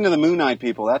look into the Moon-Eyed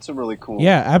people. That's a really cool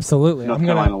Yeah, absolutely. North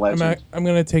Carolina legend. I'm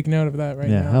gonna take note of that right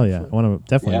now. Yeah, hell yeah. I want to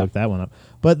definitely look that one up.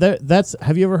 But that's.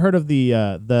 Have you ever heard of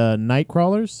the night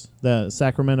crawlers, the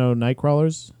Sacramento night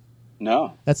crawlers?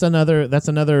 No. That's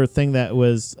another thing that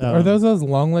was. Are those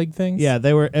long leg things? Yeah,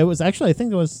 they were. It was actually, I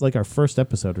think it was like our first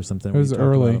episode or something. It was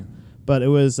early, but it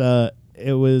was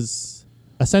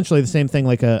essentially the same thing,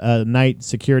 like a night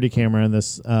security camera in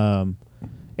this, and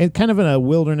kind of in a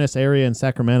wilderness area in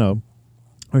Sacramento,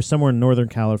 or somewhere in Northern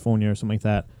California or something like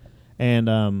that, and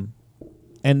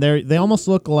they almost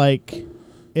look like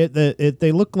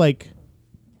they look like,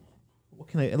 what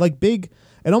can I, like big.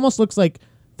 It almost looks like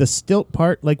the stilt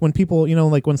part, like when people,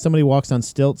 like when somebody walks on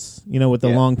stilts, with the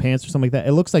long pants or something like that.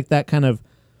 It looks like that kind of,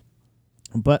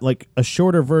 but like a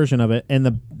shorter version of it,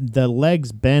 and the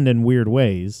legs bend in weird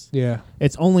ways. Yeah.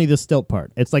 It's only the stilt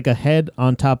part. It's like a head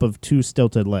on top of two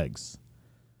stilted legs.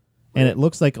 And it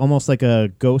looks like almost like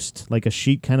a ghost, like a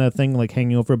sheet kind of thing, like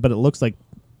hanging over it, but it looks like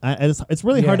it's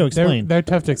really hard to explain. They're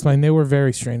tough to explain. They were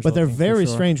very strange. But they're very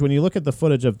strange when you look at the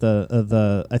footage of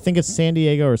the I think it's San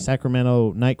Diego or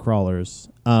Sacramento night crawlers.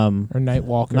 Or night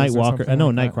walkers. Night walker. Like No,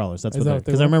 that. night crawlers. That's Is what that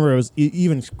because I remember it was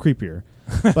even creepier.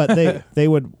 But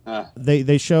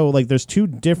they show, like, there's two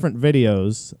different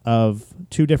videos of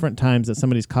two different times that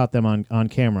somebody's caught them on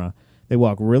camera. They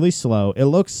walk really slow. It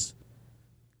looks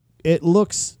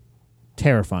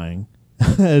terrifying.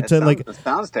 It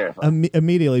sounds terrifying.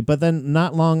 Immediately, but then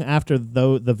not long after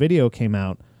the video came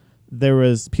out, there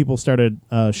was people started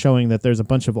showing that there's a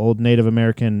bunch of old Native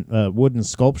American wooden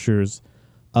sculptures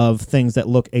of things that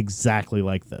look exactly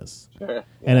like this. Sure. Yeah.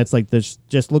 And it's like this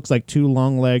just looks like two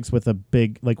long legs with a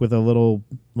big, like with a little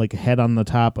like head on the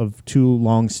top of two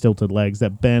long stilted legs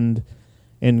that bend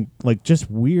and like just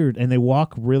weird, and they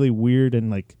walk really weird, and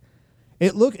like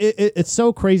it's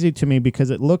so crazy to me because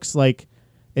it looks like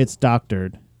it's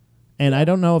doctored. And I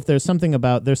don't know if there's something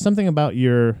about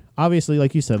your, obviously,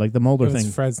 like you said, like the Mulder It was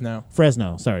thing. Fresno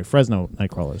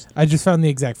Nightcrawlers. I just found the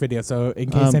exact video, so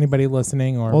in case anybody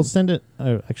listening or Well, send it.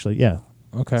 Actually, yeah.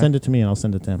 okay, Send it to me and I'll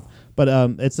send it to him. But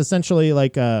it's essentially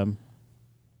like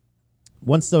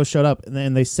once those showed up,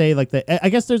 and they say like I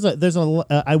guess there's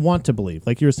a I want to believe,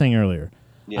 like you were saying earlier.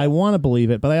 Yeah. I want to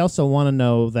believe it, but I also want to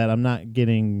know that I'm not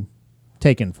getting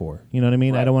taken for. You know what I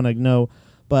mean? Right. I don't want to know,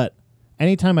 but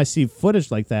anytime I see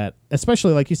footage like that,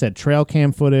 especially like you said, trail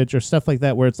cam footage or stuff like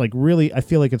that, where it's like really, I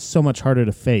feel like it's so much harder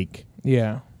to fake.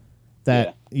 yeah.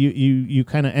 That you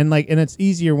kind of, and it's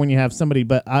easier when you have somebody,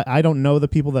 but I don't know the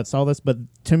people that saw this, but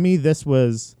to me this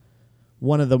was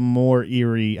one of the more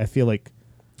eerie, I feel like,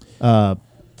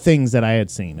 things that I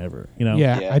had seen ever,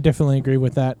 Yeah, I definitely agree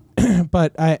with that.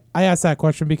 But I asked that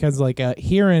question because like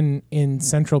here in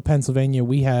central Pennsylvania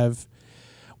we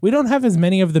don't have as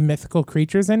many of the mythical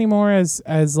creatures anymore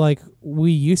as like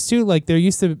we used to. Like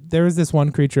there was this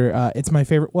one creature, it's my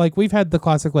favorite. Like we've had the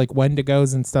classic like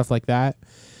Wendigos and stuff like that.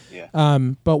 Yeah.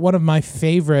 But one of my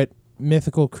favorite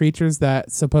mythical creatures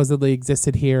that supposedly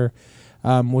existed here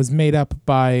was made up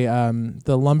by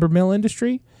the lumber mill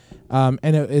industry, and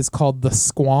it is called the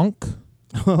squonk.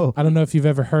 Oh. I don't know if you've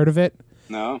ever heard of it.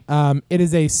 No. It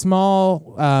is a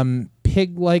small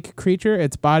pig-like creature.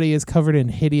 Its body is covered in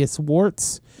hideous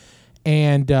warts,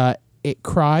 and it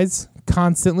cries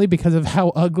constantly because of how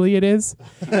ugly it is.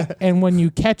 And when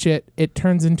you catch it, it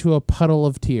turns into a puddle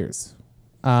of tears.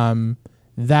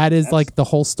 That is like the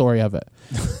whole story of it.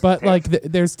 But like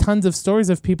there's tons of stories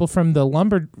of people from the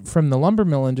lumber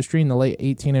mill industry in the late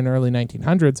 18 and early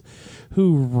 1900s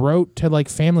who wrote to like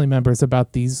family members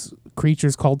about these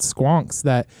creatures called squonks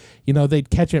that, you know, they'd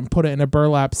catch it and put it in a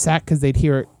burlap sack because they'd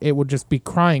hear it would just be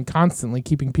crying constantly,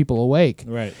 keeping people awake.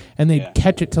 Right. And they'd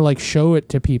catch it to like show it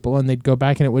to people, and they'd go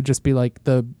back and it would just be like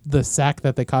the sack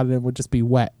that they caught it in would just be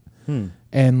wet.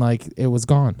 And like it was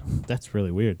gone. That's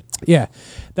really weird. Yeah,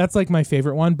 that's like my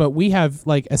favorite one. But we have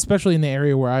like, especially in the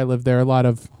area where I live, there are a lot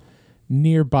of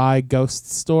nearby ghost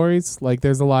stories. Like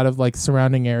there's a lot of like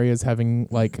surrounding areas having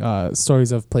like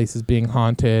stories of places being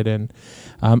haunted. And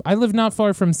I live not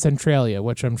far from Centralia,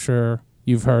 which I'm sure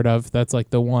you've heard of. That's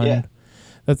like the one. Yeah.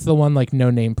 That's the one like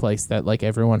no name place that like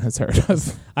everyone has heard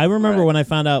of. I remember when I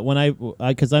found out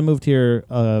because I moved here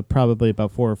probably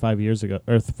about 4 or 5 years ago,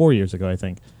 or 4 years ago, I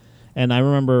think. And I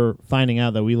remember finding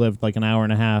out that we lived like an hour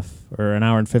and a half or an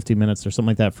hour and 50 minutes or something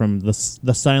like that from the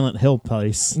Silent Hill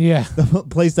place. Yeah. The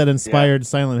place that inspired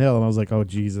Silent Hill. And I was like, oh,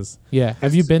 Jesus. Yeah.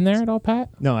 Have you been there at all, Pat?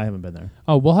 No, I haven't been there.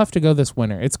 Oh, we'll have to go this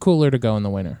winter. It's cooler to go in the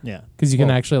winter. Yeah. Because you can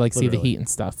actually like see the literally. heat and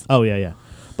stuff. Oh, yeah, yeah.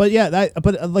 But yeah,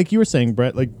 but like you were saying,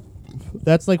 Brett, like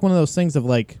that's like one of those things of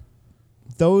like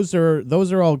those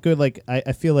are all good. Like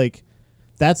I feel like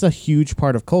that's a huge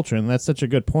part of culture. And that's such a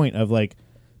good point of like,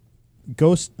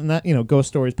 ghost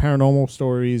stories, paranormal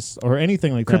stories, or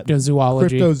anything like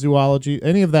Cryptozoology,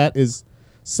 any of that is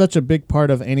such a big part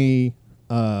of any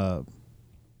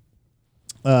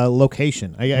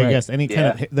location. I guess any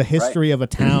kind of the history of a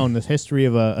town, the history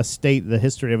of a state, the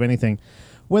history of anything.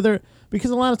 Because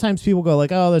a lot of times people go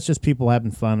like, oh, that's just people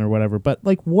having fun or whatever. But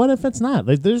like, what if it's not?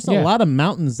 Like, there's a lot of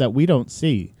mountains that we don't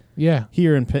see. Yeah.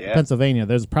 Here in Pennsylvania,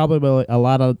 there's probably a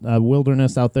lot of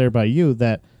wilderness out there by you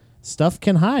that stuff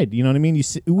can hide. You know what I mean? You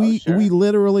see, we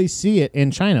literally see it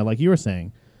in China, like you were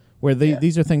saying, where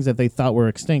these are things that they thought were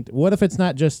extinct. What if it's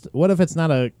not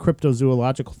a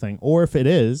cryptozoological thing, or if it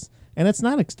is and it's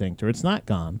not extinct or it's not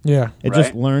gone? Yeah, it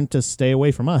just learned to stay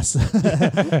away from us.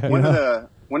 One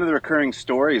of the recurring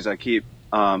stories I keep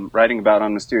writing about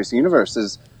on Mysterious Universe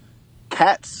is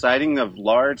cats. Sighting of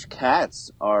large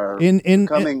cats are in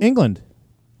England.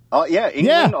 Oh, yeah,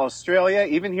 England, Australia,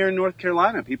 even here in North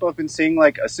Carolina. People have been seeing,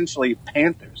 like, essentially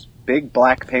panthers, big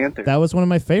black panthers. That was one of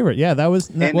my favorite. Yeah, that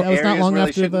was not long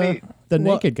after the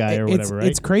naked guy or whatever, right?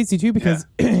 It's crazy, too, because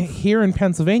here in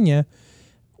Pennsylvania,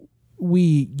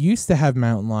 we used to have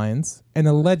mountain lions, and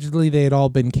allegedly they had all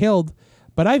been killed.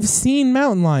 But I've seen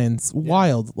mountain lions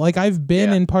wild. Like, I've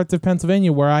been in parts of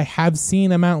Pennsylvania where I have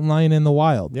seen a mountain lion in the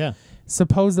wild. Yeah.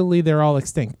 Supposedly they're all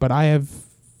extinct, but I've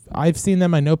seen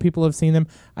them. I know people have seen them.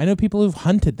 I know people who've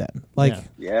hunted them. Like,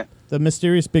 the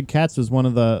mysterious big cats was one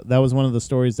of the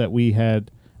stories that we had.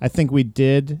 I think we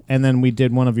did, and then we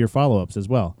did one of your follow-ups as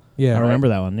well. Yeah, I remember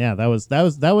that one. Yeah, that was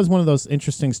one of those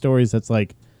interesting stories. That's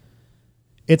like,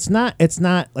 it's not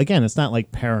like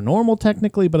paranormal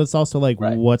technically, but it's also like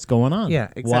what's going on. Yeah,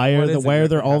 exactly. Why are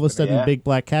there all of a sudden big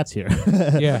black cats here?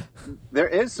 Yeah, there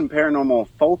is some paranormal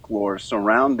folklore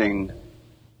surrounding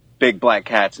big black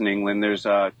cats in England. There's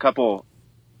a couple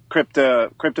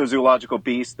cryptozoological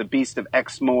beasts, the Beast of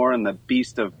Exmoor and the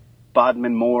Beast of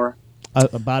Bodmin Moor.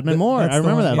 Bodmin Moor, I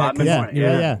remember that. Bodmin Moor,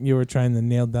 yeah. You were trying to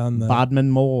nail down the Bodmin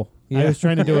Moor. I was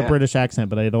trying to do a British accent,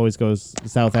 but it always goes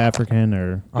South African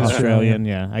or Australian.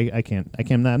 Yeah, I can't.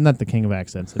 I'm not the king of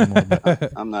accents anymore.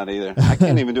 But. I'm not either. I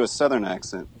can't even do a Southern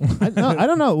accent. I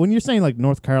don't know. When you're saying like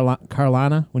North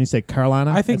Carolina, when you say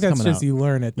Carolina, I think that's just out. You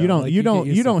learn it. Though. You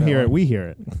don't hear it. We hear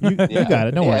it. You got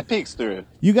it. Don't worry. It peeks through.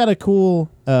 You got a cool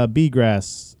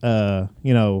bluegrass,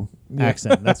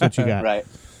 accent. That's what you got. Right.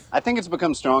 I think it's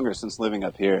become stronger since living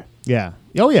up here. Yeah.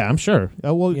 Oh yeah, I'm sure.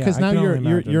 Well, because now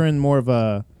you're in more of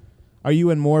a. Are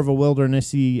you in more of a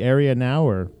wildernessy area now,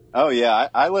 or? Oh yeah,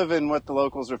 I live in what the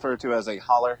locals refer to as a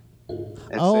holler.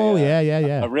 It's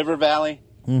a river valley.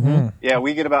 Mm-hmm. Yeah,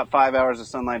 we get about 5 hours of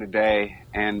sunlight a day,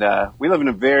 and we live in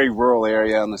a very rural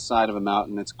area on the side of a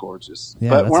mountain. It's gorgeous. Yeah,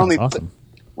 but awesome.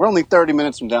 We're only 30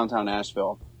 minutes from downtown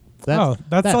Nashville. That's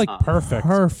like perfect.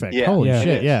 Perfect. Yeah. Holy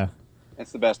shit! Yeah.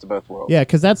 It's the best of both worlds. Yeah,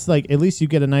 because that's like at least you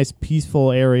get a nice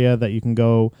peaceful area that you can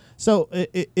go. So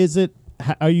is it?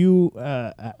 Are you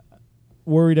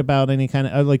worried about any kind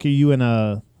of like? Are you in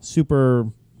a super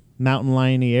mountain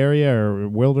liony area or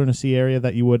wildernessy area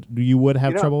that you would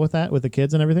have trouble with that with the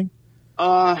kids and everything?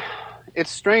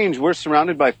 it's strange. We're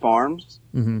surrounded by farms,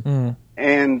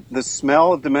 and the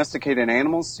smell of domesticated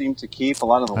animals seem to keep a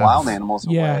lot of the wild animals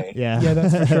away. Yeah,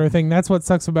 that's for sure a thing. That's what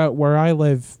sucks about where I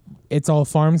live. It's all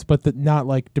farms, but not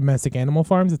like domestic animal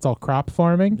farms. It's all crop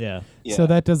farming. Yeah. So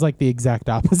that does like the exact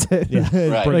opposite. Yeah.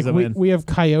 Right. Brings them Like in. we have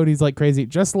coyotes like crazy.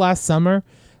 Just last summer,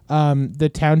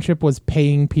 the township was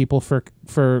paying people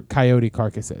for coyote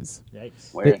carcasses.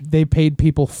 Yikes. Where They paid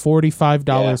people $45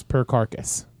 Yeah. per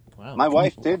carcass. Wow. my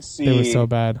wife did see. They were so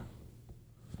bad.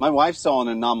 My wife saw an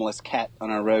anomalous cat on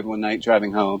our road one night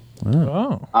driving home.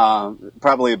 Oh,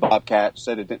 Probably a bobcat.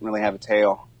 Said it didn't really have a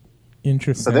tail.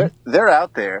 interesting. So they're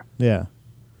out there. Yeah.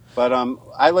 But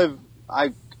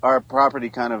our property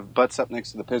kind of butts up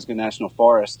next to the Pisgah National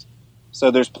Forest, so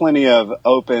there's plenty of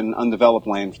open, undeveloped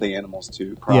land for the animals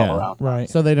to prowl Yeah. around. Right.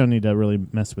 So they don't need to really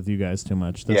mess with you guys too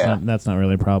much. That's Yeah. that's not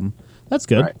really a problem. That's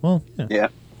good. Right. Well, yeah. Yeah.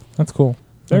 That's cool.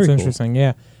 Very That's cool. interesting.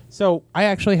 Yeah. So I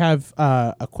actually have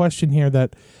a question here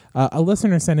that a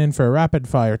listener sent in for a rapid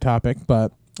fire topic,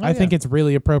 but I think it's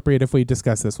really appropriate if we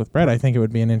discuss this with Brett. I think it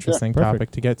would be an interesting Perfect.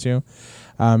 topic to get to,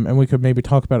 and we could maybe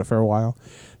talk about it for a while.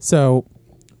 So,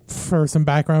 for some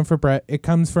background for Brett, it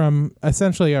comes from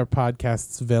essentially our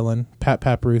podcast's villain, Pat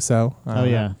Russo. Oh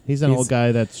yeah. He's an old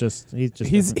guy that's just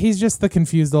he's He's just the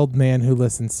confused old man who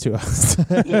listens to us.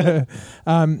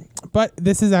 But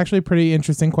this is actually a pretty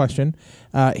interesting question.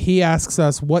 He asks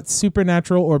us, what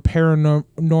supernatural or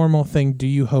paranormal thing do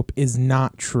you hope is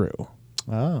not true?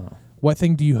 Oh. What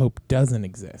thing do you hope doesn't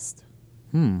exist?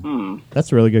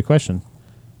 That's a really good question.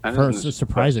 That First, isn't a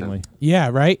surprisingly. question. Yeah,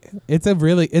 right? It's a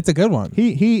good one.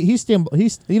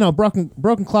 He's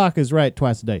broken clock is right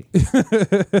twice a day.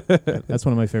 That's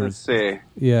one of my Let's favorites. see.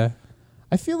 Yeah.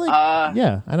 I feel like Uh,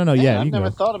 yeah, I don't know. Man, Yeah, I've you never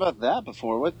go. thought about that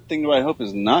before. What thing do I hope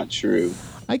is not true?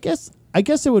 I guess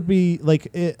it would be like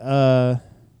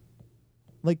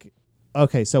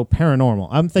okay, so paranormal.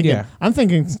 I'm thinking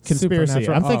conspiracy.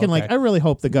 Supernatural. I'm thinking Oh, okay. I really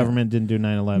hope the government didn't do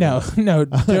 9/11. No.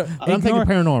 I'm thinking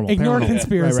paranormal. Ignore Paranormal.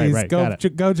 conspiracies. Right. Got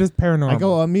it. Go just paranormal. I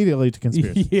go immediately to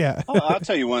conspiracy. Yeah. Oh, I'll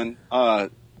tell you one.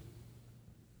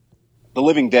 The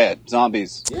Living Dead,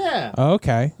 zombies. Yeah.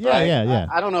 Okay. Yeah, Right? yeah.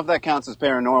 I don't know if that counts as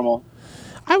paranormal.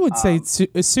 I would say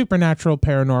supernatural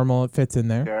paranormal. It fits in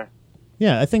there. Sure.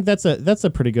 Yeah, I think that's a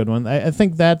pretty good one. I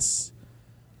think that's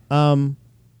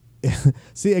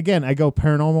see again, I go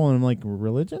paranormal and I'm like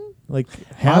religion? Like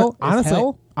hell? Is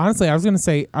hell? Honestly, I was going to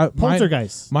say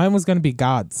Poltergeist. Mine was going to be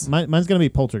gods. Mine's gonna be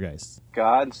poltergeist.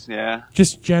 Gods, yeah.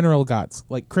 Just general gods.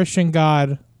 Like Christian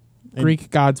god, Greek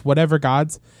gods, whatever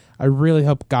gods. I really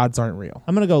hope gods aren't real.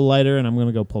 I'm gonna go lighter and I'm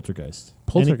gonna go poltergeist.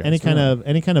 Poltergeist, Any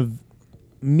kind of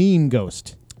mean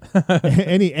ghost.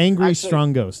 Any angry, Actually-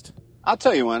 strong ghost. I'll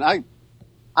tell you one.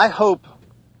 I hope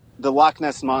the Loch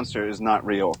Ness Monster is not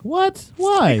real. What?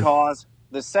 Why? Because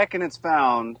the second it's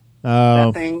found,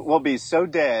 Oh, that thing will be so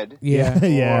dead. Yeah.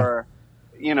 Yeah. Or,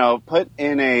 put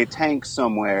in a tank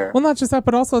somewhere. Well, not just that,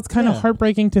 but also it's kind of Yeah.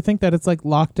 heartbreaking to think that it's like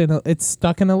it's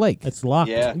stuck in a lake. it's locked.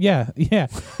 Yeah. Yeah.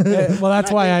 Well,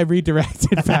 that's why I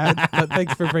redirected, Pat. But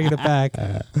thanks for bringing it back.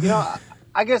 I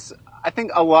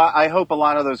hope a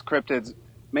lot of those cryptids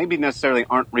maybe necessarily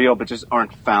aren't real, but just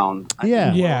aren't found.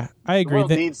 Yeah. Yeah, I The agree.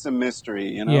 world needs some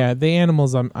mystery, Yeah, the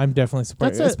animals I'm definitely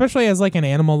supporting, That's it. especially as like an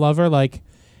animal lover, like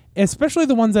especially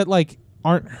the ones that like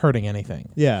aren't hurting anything.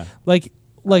 Yeah. Like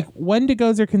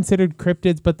Wendigos are considered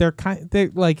cryptids, but they're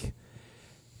like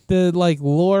the like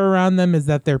lore around them is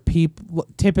that they're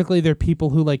typically they're people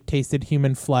who like tasted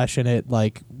human flesh and it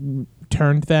like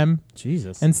turned them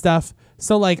Jesus. and stuff.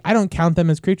 So like I don't count them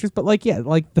as creatures, but like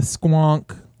like the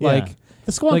squonk, Yeah. like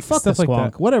the squonk, like fuck the stuff like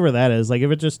squonk, that. whatever that is. Like if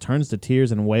it just turns to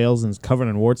tears and wails and is covered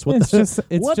in warts, what It's just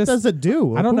does it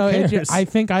do? I don't Who know. cares? I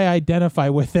think I identify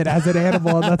with it as an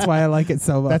animal, and that's why I like it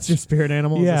so much. That's your spirit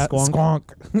animal. is a yeah, squonk.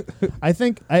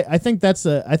 squonk. I think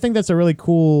that's a really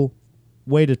cool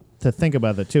way to think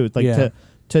about that too. It's like Yeah.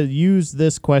 to use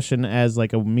this question as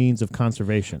like a means of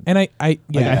conservation. And I Like,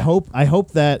 I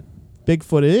hope that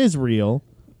Bigfoot is real,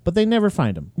 but they never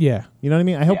find him. yeah. You know what I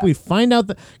mean? I hope Yeah. we find out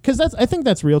that because I think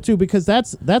that's real too. Because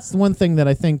that's one thing that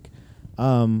I think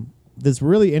that's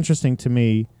really interesting to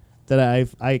me that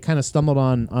I kind of stumbled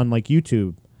on like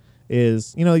YouTube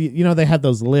is you know they had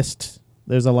those list.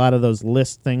 There's a lot of those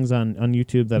list things on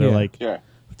YouTube that are Yeah. like Sure.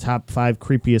 top 5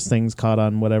 creepiest things caught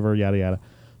on whatever yada yada.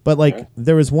 But like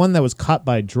there was one that was caught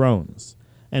by drones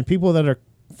and people that are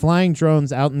flying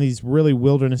drones out in these really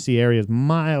wildernessy areas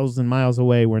miles and miles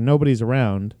away where nobody's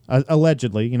around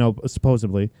allegedly,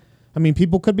 supposedly. I mean,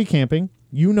 people could be camping.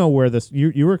 Where this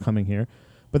you were coming here.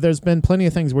 But there's been plenty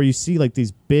of things where you see like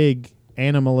these big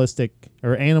animalistic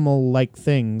or animal-like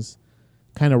things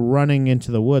kind of running into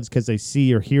the woods because they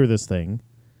see or hear this thing.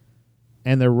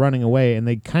 and they're running away, and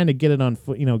they kind of get it on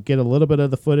get a little bit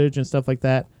of the footage and stuff like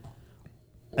that.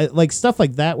 Like stuff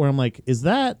like that where I'm like,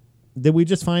 did we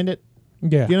just find it?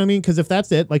 Yeah. You know what I mean? Because if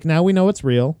that's it, like now we know it's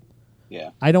real. Yeah.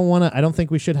 I don't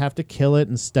think we should have to kill it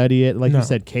and study it. Like you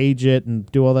said, cage it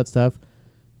and do all that stuff.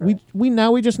 Right.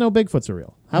 We just know Bigfoots are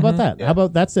real. How about that? Yeah. How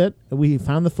about that's it? We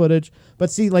found the footage.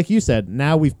 But see, like you said,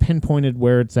 now we've pinpointed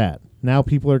where it's at. Now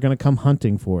people are going to come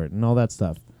hunting for it and all that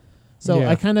stuff. So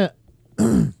I kind of,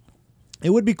 it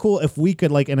would be cool if we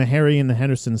could, like in a Harry and the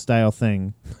Henderson style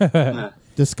thing,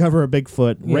 discover a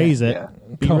Bigfoot, raise it,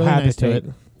 be really nice to it,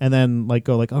 and then like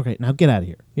go like, okay, now get out of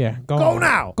here. Yeah, go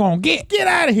now. Go on, get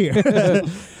out of here.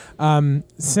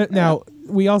 So now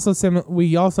we also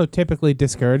typically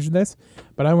discourage this,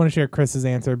 but I want to share Chris's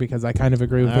answer because I kind of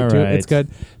agree with it too. It's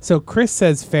good. So Chris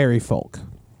says fairy folk,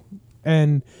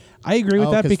 and I agree with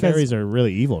that because fairies are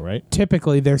really evil, right?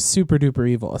 Typically, they're super duper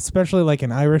evil, especially like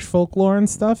in Irish folklore and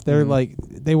stuff. They're like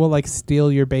they will like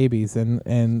steal your babies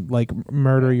and like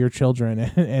murder your children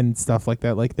and stuff like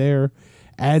that. Like they're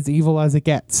as evil as it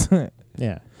gets.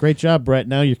 Yeah, great job, Brett.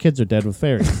 Now your kids are dead with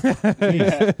fairies. Now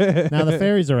the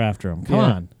fairies are after them. Come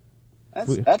on.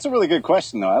 That's a really good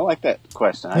question, though. I like that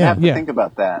question. I have to think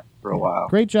about that for a while.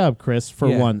 Great job, Chris, for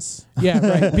once. Yeah,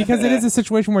 right. Because it is a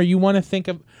situation where you want to think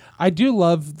of... I do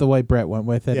love the way Brett went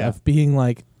with it, of being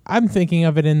like, I'm thinking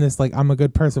of it in this, like, I'm a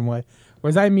good person way.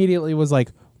 Whereas I immediately was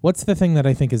like, what's the thing that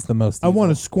I think is the most evil? I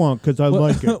want to squonk because I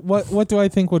like it. What do I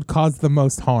think would cause the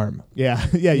most harm? Yeah,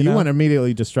 you went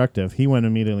immediately destructive. He went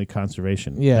immediately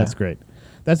conservation. Yeah. That's great.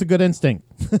 That's a good instinct.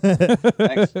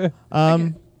 Thanks.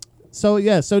 So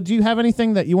do you have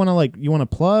anything that you want to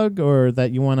plug or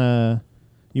that you want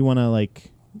to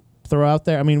like throw out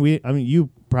there? I mean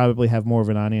you probably have more of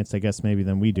an audience, I guess, maybe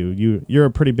than we do. You're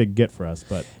a pretty big get for us,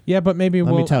 but maybe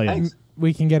let me tell you,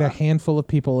 we can get a handful of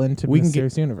people into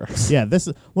Mysterious Universe. Yeah, this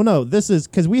is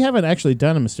because we haven't actually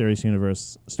done a Mysterious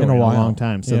Universe story in a long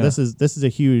time. So this is a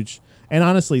huge, and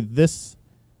honestly,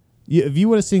 if you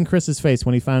would have seen Chris's face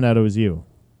when he found out it was you.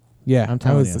 Yeah, I'm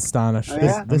telling you. I was astonished.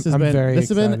 This has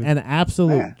been an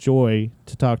absolute joy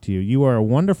to talk to you. You are a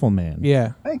wonderful man.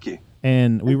 Yeah. Thank you.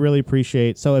 And we really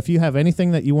appreciate. So if you have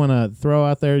anything that you want to throw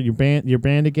out there, your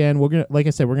band again, we're gonna, like I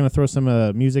said, we're gonna throw some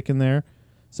music in there,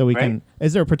 so we can.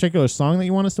 Is there a particular song that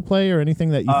you want us to play, or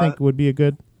anything that you think would be a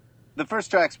good? The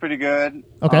first track's pretty good.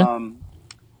 Okay.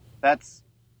 That's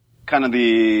kind of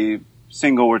the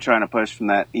single we're trying to push from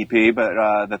that EP, but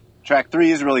the track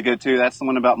 3 is really good too. That's the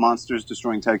one about monsters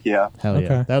destroying Tokyo. Hell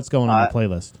yeah, that's going on the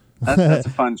playlist. That's a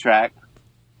fun track.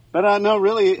 But no,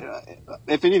 really,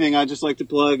 if anything, I'd just like to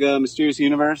plug Mysterious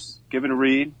Universe. Give it a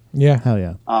read. Yeah, hell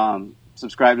yeah.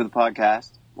 Subscribe to the podcast.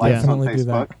 Like us on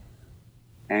Facebook.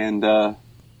 And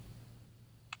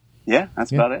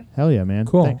that's about it. Hell yeah, man.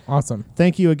 Cool. Awesome.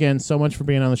 Thank you again so much for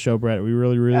being on the show, Brett. We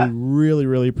really,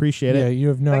 really appreciate it. Yeah, you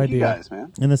have no idea. Thank you guys,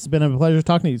 man. And this has been a pleasure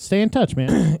talking to you. Stay in touch,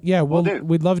 man. Yeah,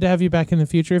 we'd love to have you back in the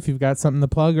future if you've got something to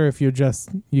plug, or if you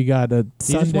got a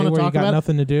Sunday where you got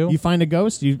nothing to do. You find a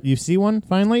ghost, you see one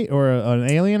finally, or an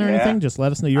alien or anything, just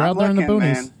let us know. You're out there in the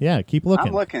boonies. Man. Yeah, keep looking.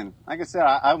 I'm looking. Like I said,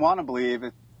 I want to believe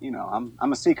it.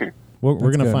 I'm a seeker. We're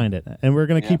going to find it. And we're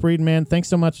going to keep reading, man. Thanks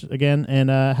so much again, and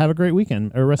have a great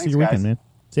weekend, or rest of your weekend, man.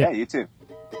 See ya. Yeah, you too.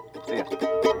 See ya.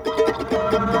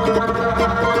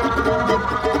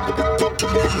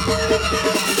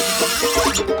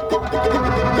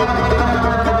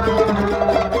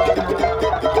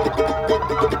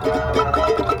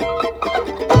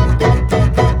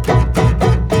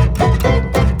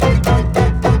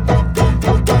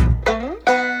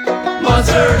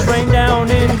 Monsters rain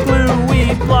down in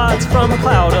gluey blots from a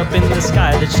cloud up in the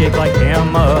sky that's shaped like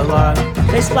Camelot.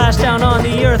 They splash down on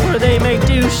the earth where they make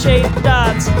do-shaped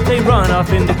dots. They run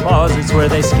off into closets where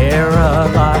they scare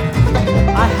a lot.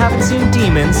 I haven't seen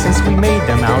demons since we made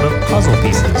them out of puzzle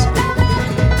pieces.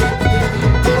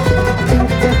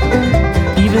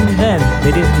 Even then,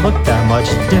 they didn't look that much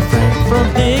different from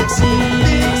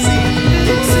pixies.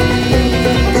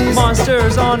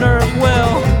 Monsters on Earth,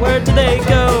 well, where do they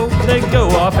go? They go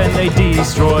off and they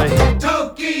destroy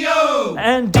Tokyo!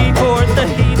 And deport the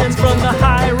heathens from the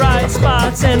high-rise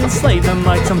spots and enslave them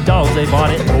like some dolls they bought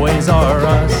at Toys R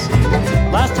Us.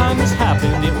 Last time this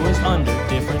happened, it was under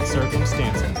different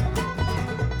circumstances.